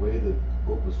with the way the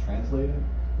book was translated.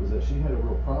 Was that she had a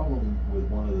real problem with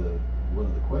one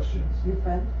of the questions. Your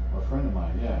friend? A friend of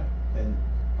mine, yeah. And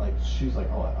like, she's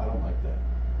like, oh, I don't like that.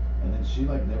 And then she,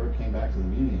 like, never came back to the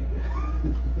meeting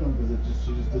again. Because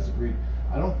she just disagreed.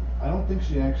 I don't think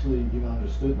she actually even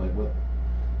understood, like, what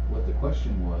the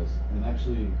question was. And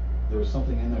actually there was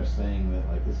something in there saying that,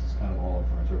 like, this is kind of all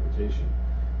for interpretation.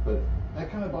 But that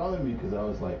kind of bothered me, because I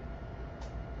was like,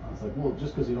 well,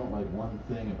 just because you don't like one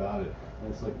thing about it,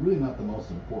 and it's like really not the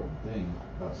most important thing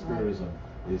about Spiritism.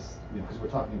 Right. Is, because we're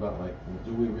talking about, like,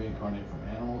 do we reincarnate from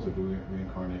animals or do we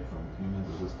reincarnate from humans?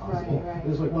 Is this possible? Right. It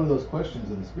was like one of those questions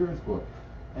in the Spirits book,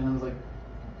 and I was like,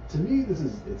 to me,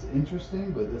 it's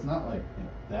interesting, but it's not like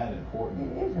that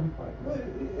important. It is important. Well,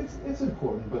 it's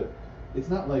important, but it's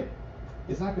not like,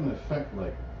 it's not going to affect,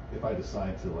 like, if I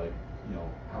decide to, like,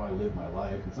 how I live my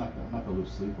life. I'm not going to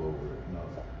lose sleep over it,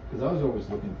 because I was always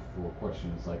looking for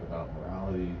questions, like, about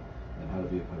morality and how to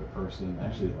be a better person.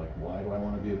 Actually, like, why do I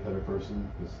want to be a better person?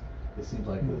 Because it seems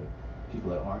like the people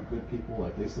that aren't good people,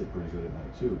 like, they sleep pretty good at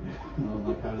night too.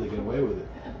 Like, how do they get away with it?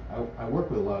 I work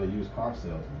with a lot of used car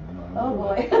salesmen. Oh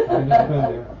boy.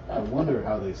 I wonder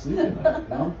how they sleep at night. I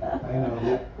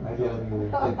know. I don't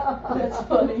either. That's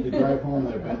funny. They drive home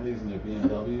their Bentleys and their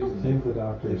BMWs, and Same for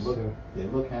doctors too. They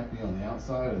look happy on the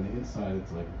outside, and the inside,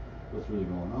 it's like, what's really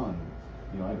going on?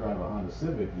 I drive a Honda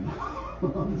Civic.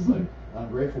 It's like, I'm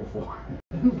grateful for it.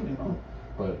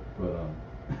 But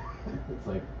it's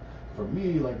like, for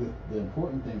me, like, the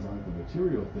important things aren't the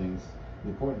material things.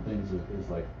 The important things is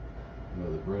like,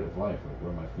 the bread of life. Like,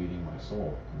 what am I feeding my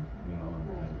soul?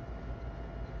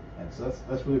 And so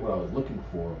that's really what I was looking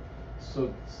for.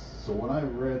 So when I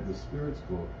read the Spirits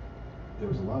book, there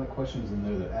was a lot of questions in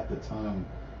there that at the time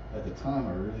I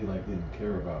really, like, didn't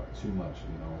care about too much.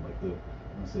 Like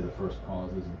I'm gonna say the first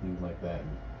causes and things like that.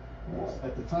 And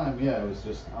at the time, I was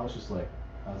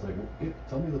like, well,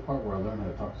 tell me the part where I learned how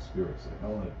to talk to spirits. Like,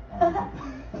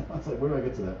 I was like, where do I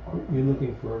get to that part? You're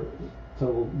looking for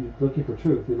So you're looking for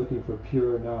truth. You're looking for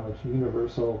pure knowledge,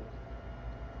 universal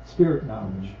spirit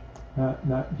knowledge,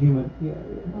 not human. Yeah,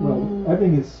 well,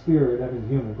 everything is spirit,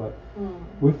 everything's human, but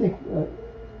we think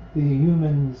the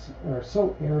humans are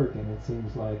so arrogant. It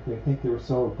seems like they think they're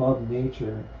so above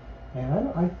nature, and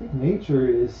I think nature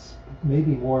is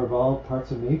maybe more evolved parts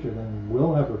of nature than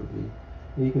we'll ever be.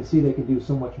 And you can see they can do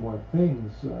so much more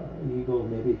things. Eagle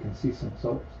maybe can see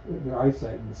their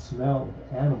eyesight and smell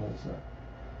of animals.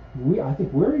 I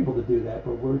think we're able to do that,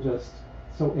 but we're just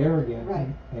so arrogant, Right.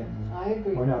 and I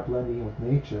agree. we're not blending in with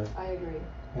nature. I agree.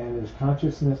 And there's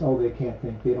consciousness. Oh, they can't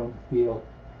think, they don't feel,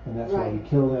 and that's why we Right.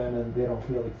 kill them, and they don't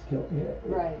feel it's kill.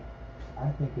 Right. I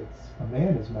think it's a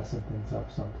man is messing things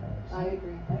up sometimes. I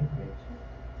agree. I agree.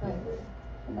 I agree.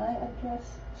 Can I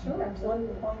address Sure, one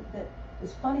absolutely. point that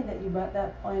it's funny that you brought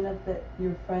that point up, that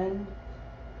your friend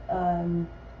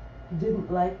didn't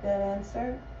like that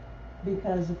answer,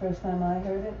 because the first time I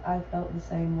heard it, I felt the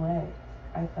same way.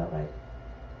 I felt like,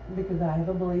 because I have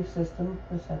a belief system,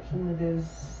 perception that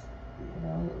is,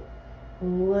 a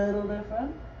little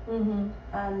different. Mm-hmm.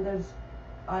 And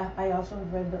I also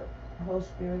have read the whole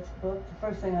Spirits book. The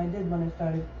first thing I did when I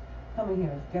started coming here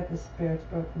was get the Spirits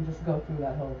book and just go through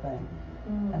that whole thing.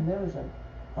 Mm-hmm. And there was a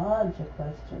bunch of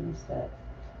questions that,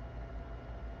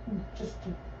 just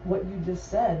what you just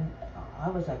said, I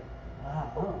was like,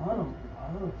 wow, I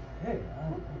don't, hey,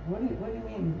 what do you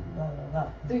mean, blah, blah, blah.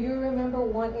 Do you remember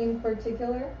one in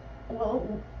particular? Well,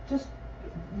 just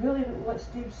really what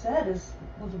Steve said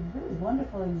was a really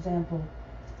wonderful example,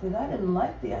 because I didn't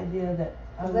like the idea that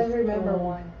I Because I was remember told-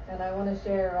 one, and I want to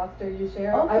share after you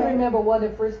share. I Okay. remember one the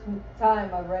first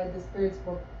time I read the Spirits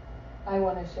book. I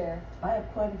want to share. I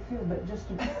have quite a few, but just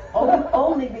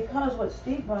only because what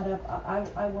Steve brought up,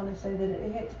 I want to say that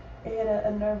it hit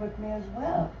a nerve with me as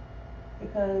well,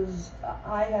 because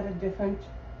I had a different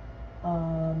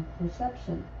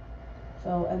perception.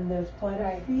 So, and there's quite a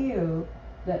Right. few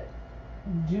that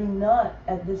do not,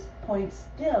 at this point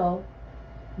still,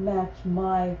 match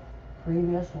my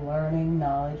previous learning,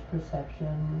 knowledge,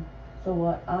 perception. So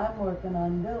what I'm working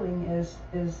on doing is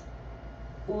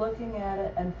looking at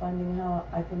it and finding how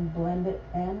I can blend it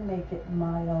and make it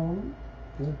my own.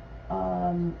 Good.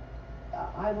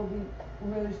 I will be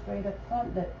really straight up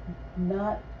front that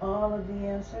not all of the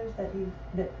answers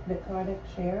that Kardec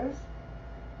shares,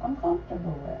 I'm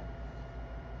comfortable with.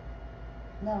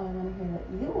 Now I want to hear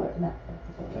that you were not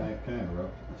comfortable with. Can I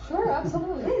interrupt? Sure,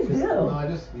 absolutely. Please do.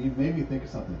 No, you made me think of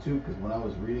something too, because when I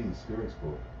was reading the Spirits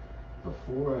book,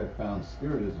 before I found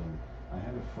Spiritism, I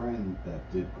had a friend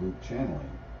that did group channeling,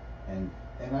 and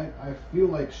I feel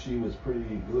like she was pretty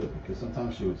good, because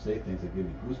sometimes she would say things that give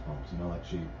me goosebumps, like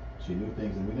she knew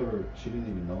things, and she didn't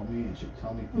even know me, and she'd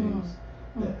tell me things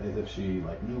that as if she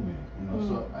like knew me,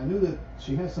 so I knew that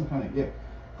she has some kind of gift.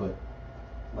 But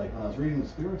like when I was reading the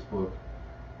Spirits book,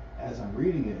 as I'm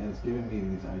reading it and it's giving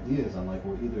me these ideas, I'm like,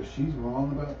 well, either she's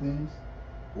wrong about things,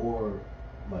 or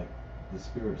like the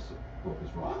Spirits book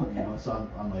is wrong, So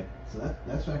I'm like, so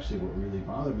that's actually what really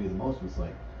bothered me the most, was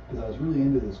like, because I was really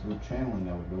into this group channeling.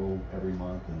 I would go every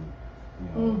month, and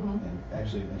and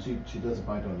actually, and she does it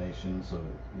by donation, so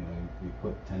you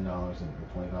put $10 or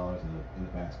 $20 in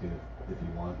the basket if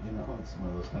you want, it's one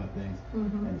of those kind of things.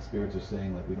 And the Spirits are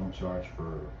saying, like, we don't charge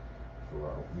for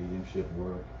our mediumship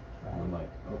work. And I'm like,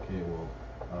 okay,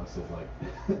 well, so like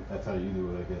that's how you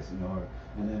do it, I guess,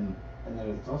 and then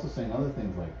it's also saying other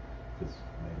things, like, because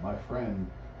my friend,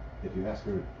 if you ask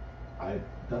her, I've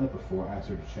done it before, asked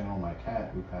her to channel my cat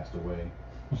who passed away,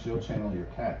 she'll channel your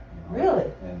cat,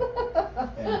 Really? and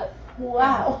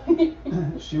Wow.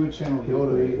 she would channel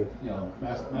Yoda,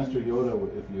 Master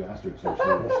Yoda, if you asked her to,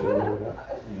 she would,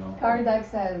 Kardec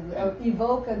says,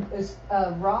 evoke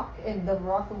a rock, and the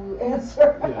rock will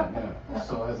answer. Yeah.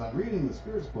 So as I'm reading the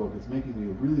Spirits book, it's making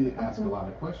me really ask a lot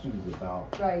of questions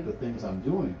about the things I'm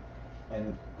doing.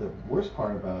 And the worst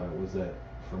part about it was that,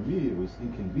 for me, it was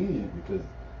inconvenient, because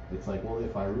it's like, well,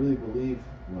 if I really believe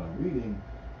what I'm reading,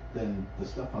 then the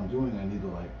stuff I'm doing, I need to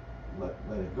like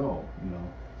let it go,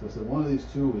 So I said one of these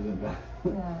two isn't bad,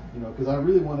 because I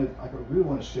really want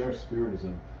to share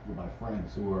Spiritism with my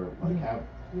friends who are like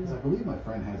because I believe my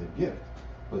friend has a gift.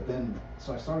 But then,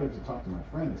 so I started to talk to my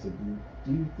friend. I said,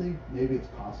 do you think maybe it's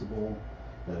possible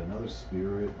that another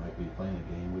spirit might be playing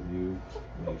a game with you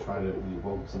when you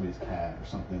evoke somebody's cat or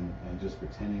something, and just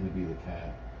pretending to be the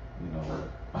cat,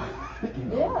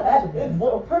 Yeah, that's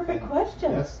a perfect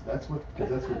question. That's what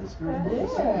the Spirit book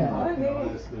is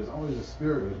saying. There's always a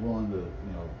spirit who's willing to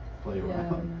play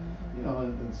around,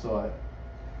 and so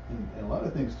and a lot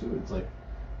of things too. It's like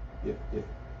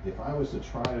if I was to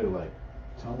try to like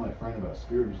tell my friend about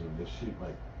Spiritism,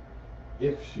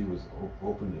 if she was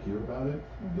open to hear about it,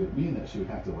 it would mean that she would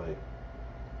have to like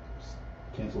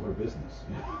cancel her business.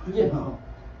 You know?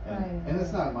 And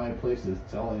it's not my place to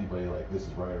tell anybody like this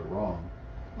is right or wrong.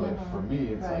 But for me,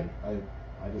 it's like I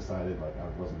decided like I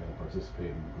wasn't going to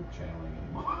participate in group channeling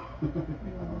anymore.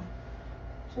 You know?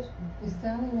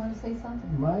 Stanley, you want to say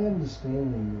something? My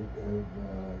understanding of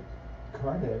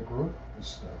Kardec wrote this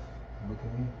stuff,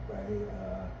 okay,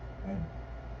 and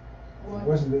it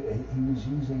wasn't that he was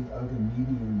using other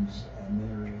mediums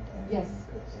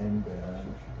and the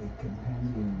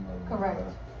compendium of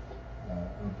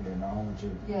their knowledge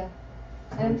of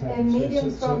and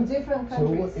mediums from different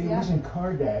countries. So it wasn't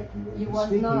Kardec. He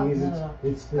was not.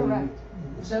 It's the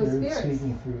Spirit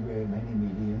speaking through many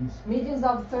mediums. Mediums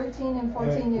of 13 and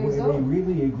 14 years where old. They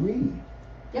really agreed.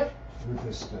 Yep. With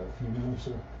this stuff, you know.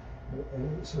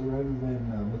 So rather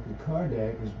than look at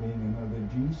Kardec as being another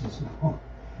Jesus,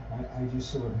 I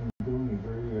just saw him doing a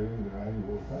very, very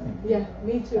valuable thing. Yeah,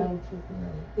 me too.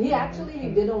 He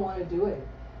actually didn't want to do it.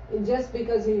 Just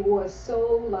because he was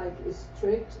so like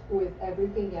strict with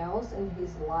everything else in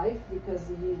his life, because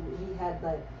he had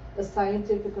like a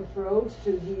scientific approach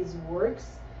to his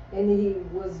works, and he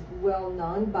was well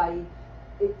known by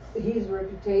his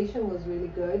reputation was really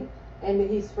good, and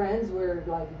his friends were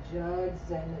like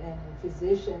judges and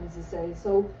physicians. He said,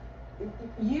 so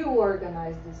you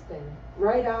organized this thing.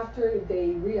 Right after they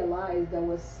realized there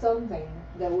was something,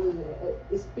 that was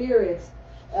spirits,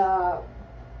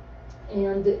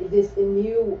 and this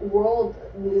new world,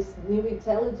 this new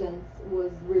intelligence was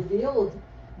revealed,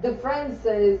 the friend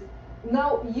says,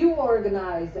 no, you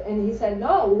organize. And he said,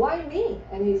 no, why me?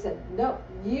 And he said, no,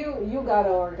 you gotta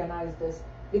organize this,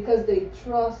 because they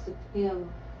trusted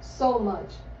him so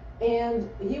much. And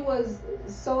he was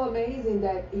so amazing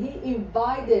that they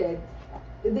invited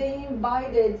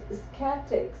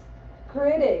skeptics,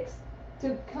 critics,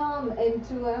 to come and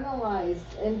to analyze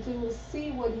and to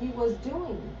see what he was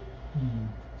doing.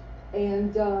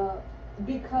 And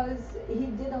because he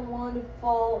didn't want to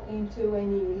fall into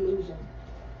any illusion.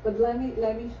 But let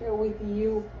me share with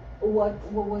you what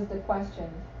was the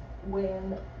question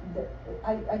when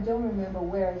I don't remember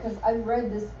where, because I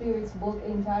read the Spirit's book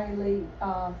entirely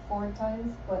 4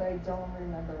 times, but I don't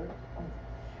remember.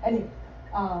 Anyway,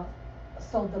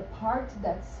 so the part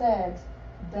that said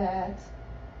that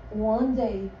one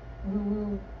day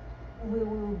we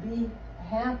will be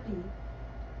happy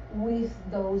with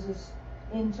those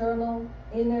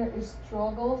inner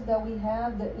struggles that we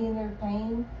have, the inner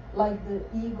pain, like the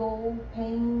ego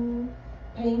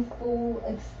painful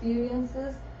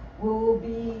experiences, we will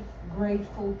be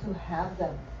grateful to have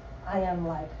them. I am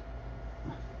like,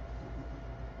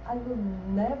 I will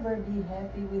never be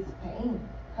happy with pain.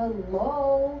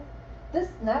 Hello? This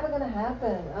is never gonna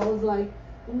happen. I was like,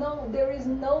 no, there is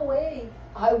no way.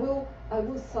 I will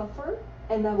suffer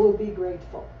and I will be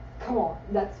grateful. Come on,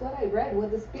 that's what I read,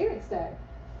 what the Spirit said.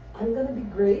 I'm gonna be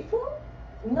grateful?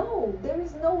 No, there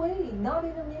is no way, not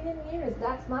in a million years.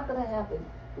 That's not gonna happen.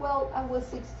 Well, I was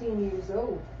 16 years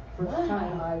old first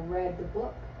time I read the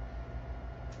book.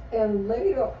 And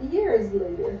later, years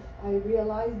later, I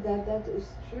realized that that is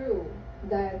true.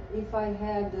 That if I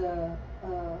had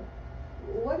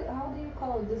how do you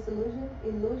call it, disillusion?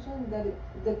 Illusion? That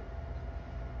the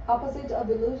opposite of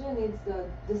illusion is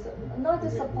not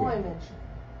disappointment.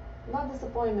 Not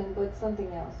disappointment, but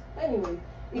something else. Anyway,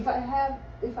 if I had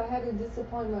a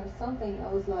disappointment or something, I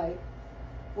was like,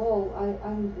 whoa,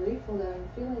 I'm grateful that I'm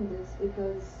feeling this,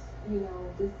 because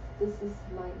this is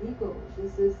my ego.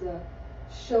 This is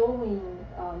showing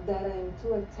that I'm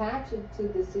too attached to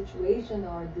this situation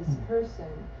or this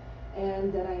person,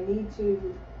 and that I need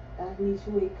to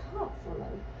wake up for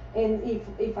life. And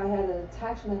if I had an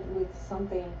attachment with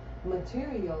something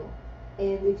material,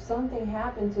 and if something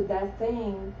happened to that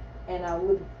thing, and I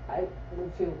would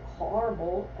feel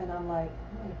horrible, and I'm like,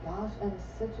 oh my gosh, I'm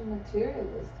such a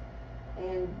materialist,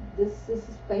 and this is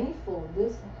painful,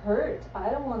 this hurt,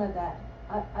 I don't want that,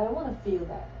 I don't want to feel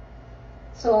that.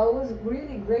 So I was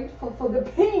really grateful for the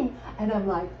pain, and I'm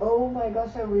like, oh my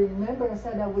gosh, I remember I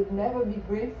said I would never be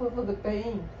grateful for the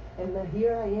pain, and then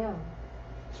here I am.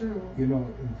 True. In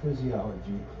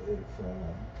physiology, if the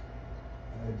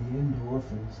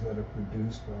endorphins that are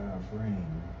produced by our brain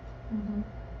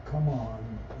come on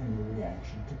in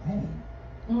reaction to pain.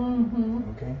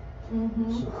 Okay?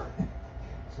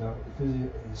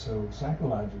 So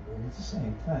psychologically, it's the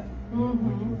same thing.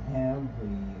 When you have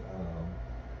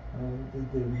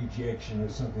the rejection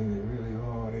of something that really,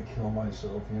 I kill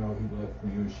myself, he left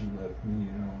me or she left me,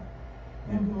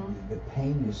 and the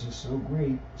pain is just so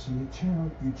great, so you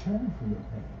turn from the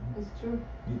pain. It's true.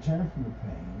 You turn from the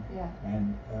pain, yeah.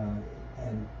 and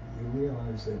And you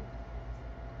realize that,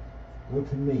 well,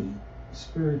 to me,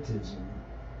 Spiritism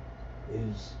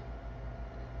is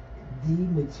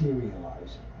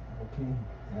dematerializing, okay?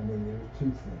 I mean, there are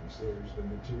two things. There's the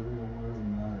material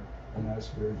world and our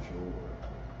spiritual world.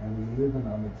 And we live in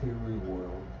our material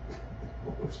world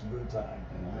most of the time.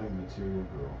 And I'm a material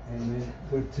girl. And then,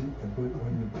 but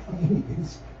when the pain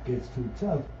gets too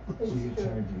tough, so It's you true.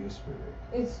 turn to your spirit.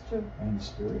 It's true. And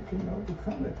spirit can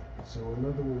overcome it. So in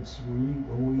other words,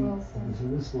 so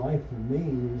this life for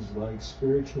me is like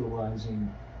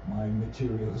spiritualizing my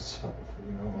material self,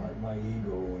 you know, my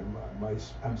ego, and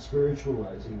I'm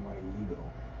spiritualizing my ego.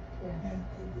 Yes. And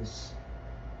this,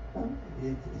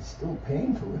 it's still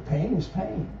painful. The pain is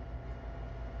pain.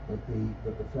 But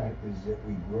the fact is that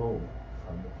we grow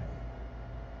from the pain.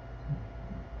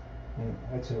 And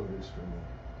that's how it is for me.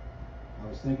 I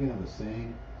was thinking of a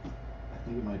saying, I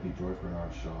think it might be George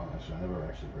Bernard Shaw. Actually, I never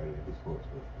actually read any of his books,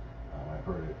 but I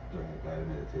heard it during a guided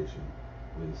meditation,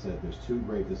 where he said there's two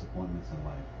great disappointments in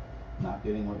life: not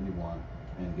getting what you want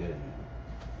and getting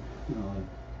it. You know,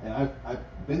 and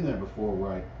I've been there before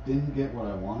where I didn't get what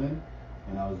I wanted,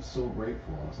 and I was so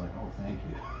grateful. I was like, oh, thank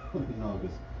you. You know,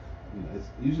 because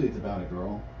usually it's about a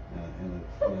girl, and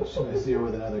you know, should I see her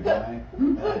with another guy?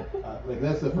 And like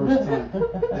that's the first time.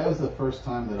 That was the first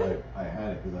time that I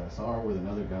had it, because I saw her with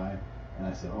another guy, and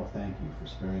I said, oh, thank you for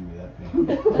sparing me that pain.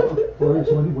 Or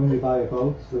it's when you buy a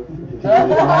boat, so if you buy it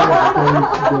before you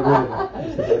get rid of it.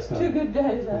 It's the best time. Two good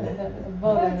guys on a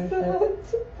boat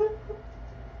ownership.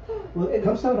 Well, it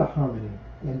comes down to harmony,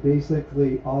 and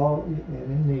basically all, and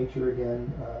in nature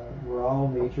again, we're all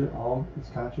nature, all is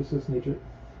consciousness, nature.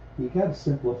 You got to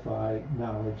simplify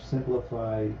knowledge,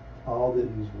 simplify all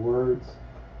these words,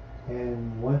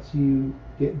 and once you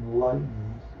get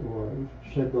enlightened or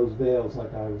shed those veils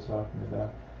like I was talking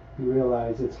about, you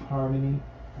realize it's harmony.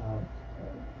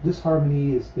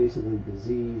 Disharmony is basically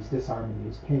disease, disharmony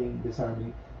is pain,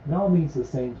 disharmony. It all means the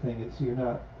same thing. It's you're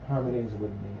not harmonizing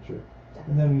with nature.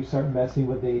 And then you start messing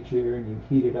with nature and you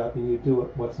heat it up and you do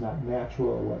it what's not natural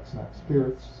or what's not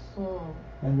spirits.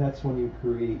 And that's when you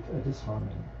create a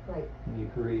disharmony. Right. And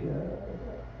you create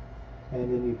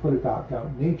and then you put it back out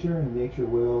in nature, and nature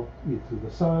will, either through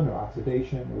the sun or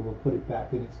oxidation, it will put it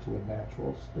back into a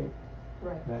natural state.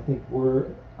 Right. And I think we're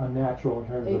unnatural in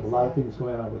terms of a lot of things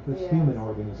going on with this Yes. human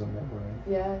organism that we're in.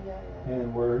 Yeah.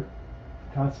 And we're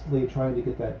constantly trying to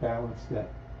get that balance that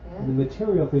Yeah. the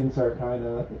material things are kind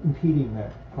of impeding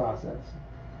that process,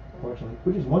 fortunately,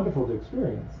 which is wonderful to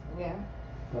experience. Yeah.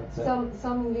 But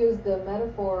Some use the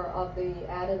metaphor of the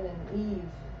Adam and Eve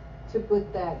to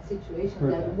put that situation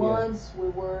Heard that that, yeah. once we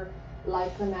were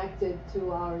like connected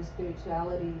to our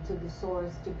spirituality, to the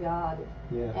source, to God,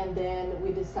 yeah, and then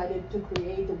we decided to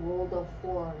create a world of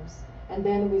forms, and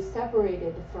then we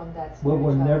separated from that well,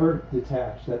 spirituality. we're never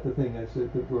detached. That's the thing. That's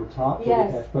that we're taught to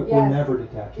Yes, detach, but yes. we're never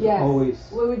detached. We're Yes,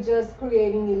 always we were just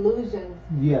creating illusions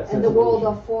yes. in That's the world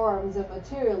illusion. of forms and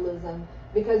materialism,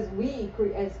 because we,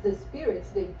 as the spirits,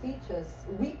 they teach us,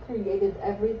 we created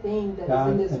everything that God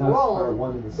is in this and us world. are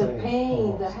one and the The same, pain,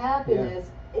 almost. the happiness,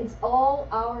 it's all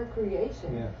our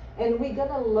creation. Yeah. And we're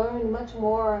gonna learn much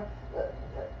more.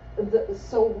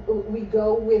 So we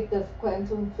go with the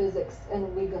quantum physics,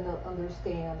 and we're gonna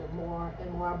understand more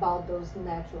and more about those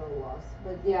natural laws.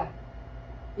 But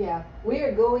yeah, we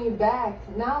are going back.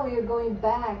 Now we are going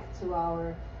back to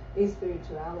our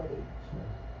spirituality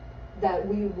that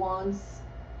we once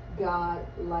got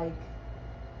like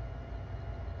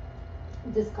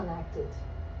disconnected.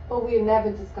 But we're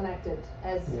never disconnected,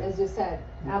 as you said.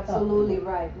 Absolutely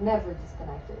right. Never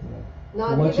disconnected. Yeah.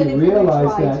 Not And once even you if we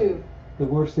realize try that to. the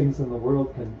worst things in the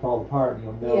world can fall apart, and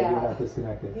you'll know Yeah. you're not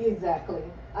disconnected. Exactly.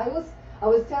 I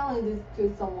was telling this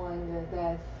to someone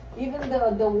that even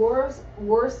the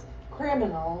worst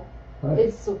criminal Right.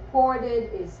 is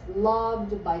supported, is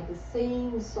loved by the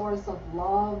same source of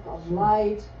love, of Sure.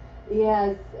 light. He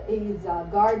has his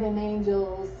guardian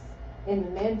angels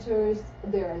and mentors.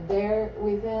 They're there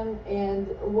with him, and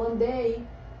one day,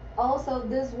 also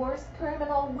this worst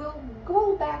criminal will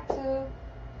go back to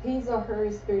his or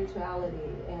her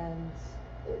spirituality, and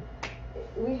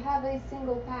we have a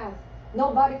single path.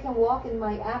 Nobody can walk in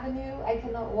my avenue. I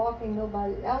cannot walk in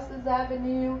nobody else's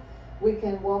avenue. We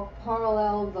can walk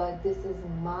parallel, but this is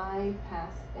my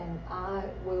path, and I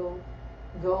will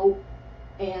go.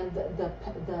 And the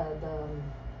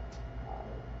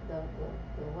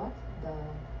what?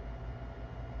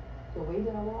 The way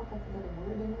that I walk, I forgot the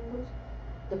word in English.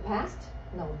 The past?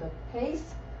 No, the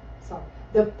pace. Sorry.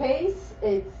 The pace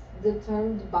is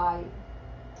determined by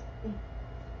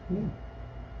Yeah.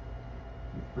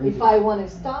 if I want to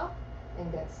stop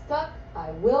and get stuck,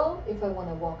 I will. If I want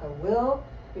to walk, I will.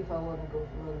 If I want to go a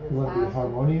little bit You want to faster, be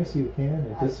harmonious, you can.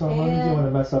 If I disharmonious, you can. want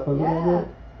to mess up a little Yeah. bit.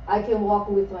 I can walk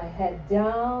with my head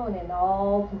down and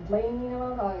all complaining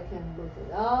about, or I can look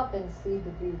it up and see the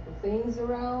beautiful things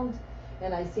around.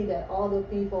 And I see that other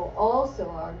people also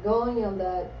are going on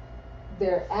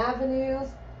their avenues.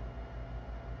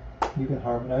 You can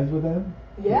harmonize with them.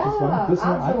 Yeah, Which is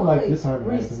fine. I don't like absolutely.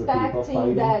 disharmonizing with people, Respecting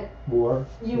fighting, that war.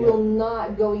 you Yeah. will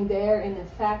not go in there and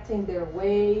affecting their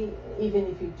way, even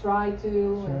if you try to,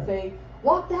 Sure. and say,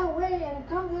 walk that way and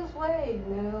come this way.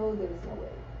 No, there's no way.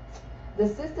 The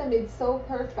system is so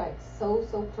perfect, so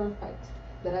perfect,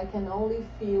 that I can only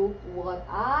feel what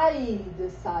I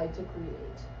decide to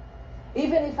create.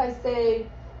 Even if I say,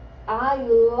 I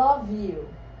love you,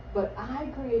 but I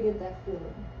created that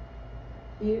feeling.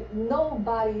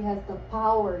 Nobody has the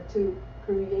power to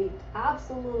create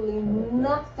absolutely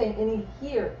nothing in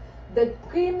here. The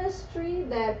chemistry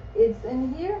that is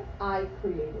in here, I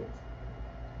created.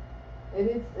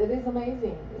 It is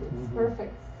amazing. It's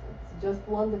perfect. It's just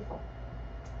wonderful.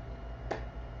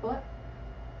 But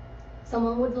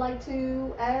someone would like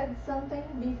to add something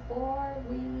before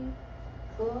we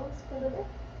close for the day?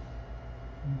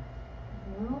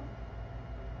 No?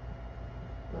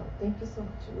 Well, thank you so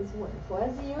much. It was wonderful.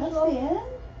 As That's usual. the end?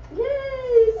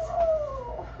 Yes!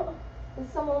 If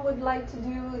someone would like to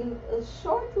do a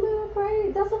short little prayer,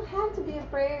 it doesn't have to be a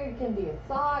prayer. It can be a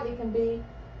thought. It can be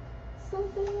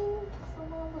something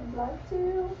someone would like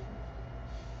to.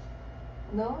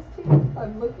 No, Steve?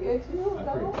 I'm looking at you. I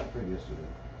No? prayed yesterday.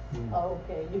 Oh,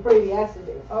 okay, you prayed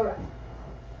yesterday. All right.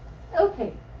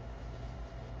 Okay.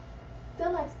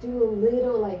 Then let's do a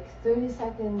little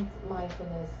 30-second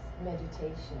mindfulness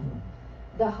meditation.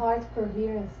 The heart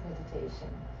coherence meditation.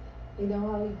 You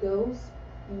know how it goes?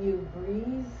 You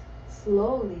breathe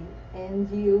slowly and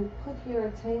you put your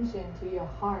attention to your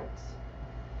heart.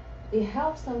 It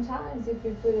helps sometimes if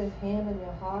you put a hand on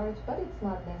your heart, but it's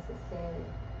not necessary.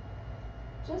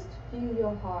 Just feel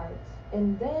your heart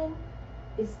and then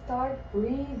start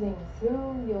breathing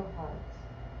through your heart.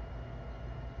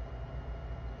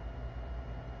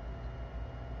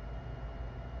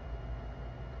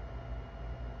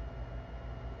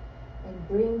 And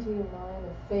bring to your mind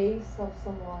a face of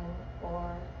someone,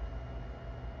 or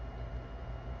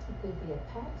it could be a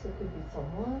pet, it could be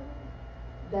someone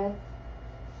that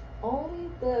only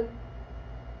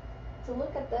to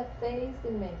look at that face,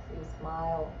 it makes you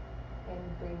smile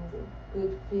and brings a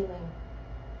good feeling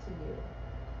to you.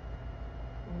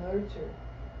 Nurture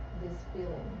this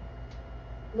feeling.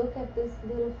 Look at this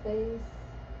little face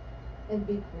and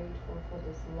be grateful for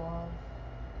this love.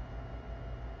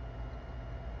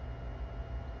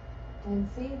 And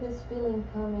see this feeling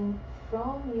coming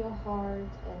from your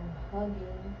heart and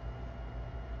hugging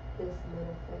this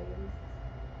little face.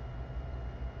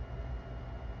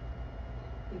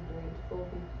 Be grateful,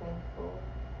 be thankful.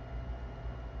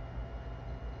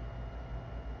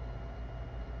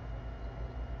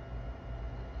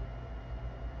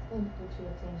 And put your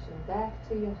attention back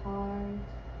to your heart.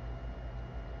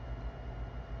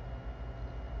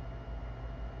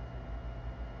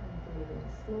 And breathe in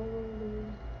slowly.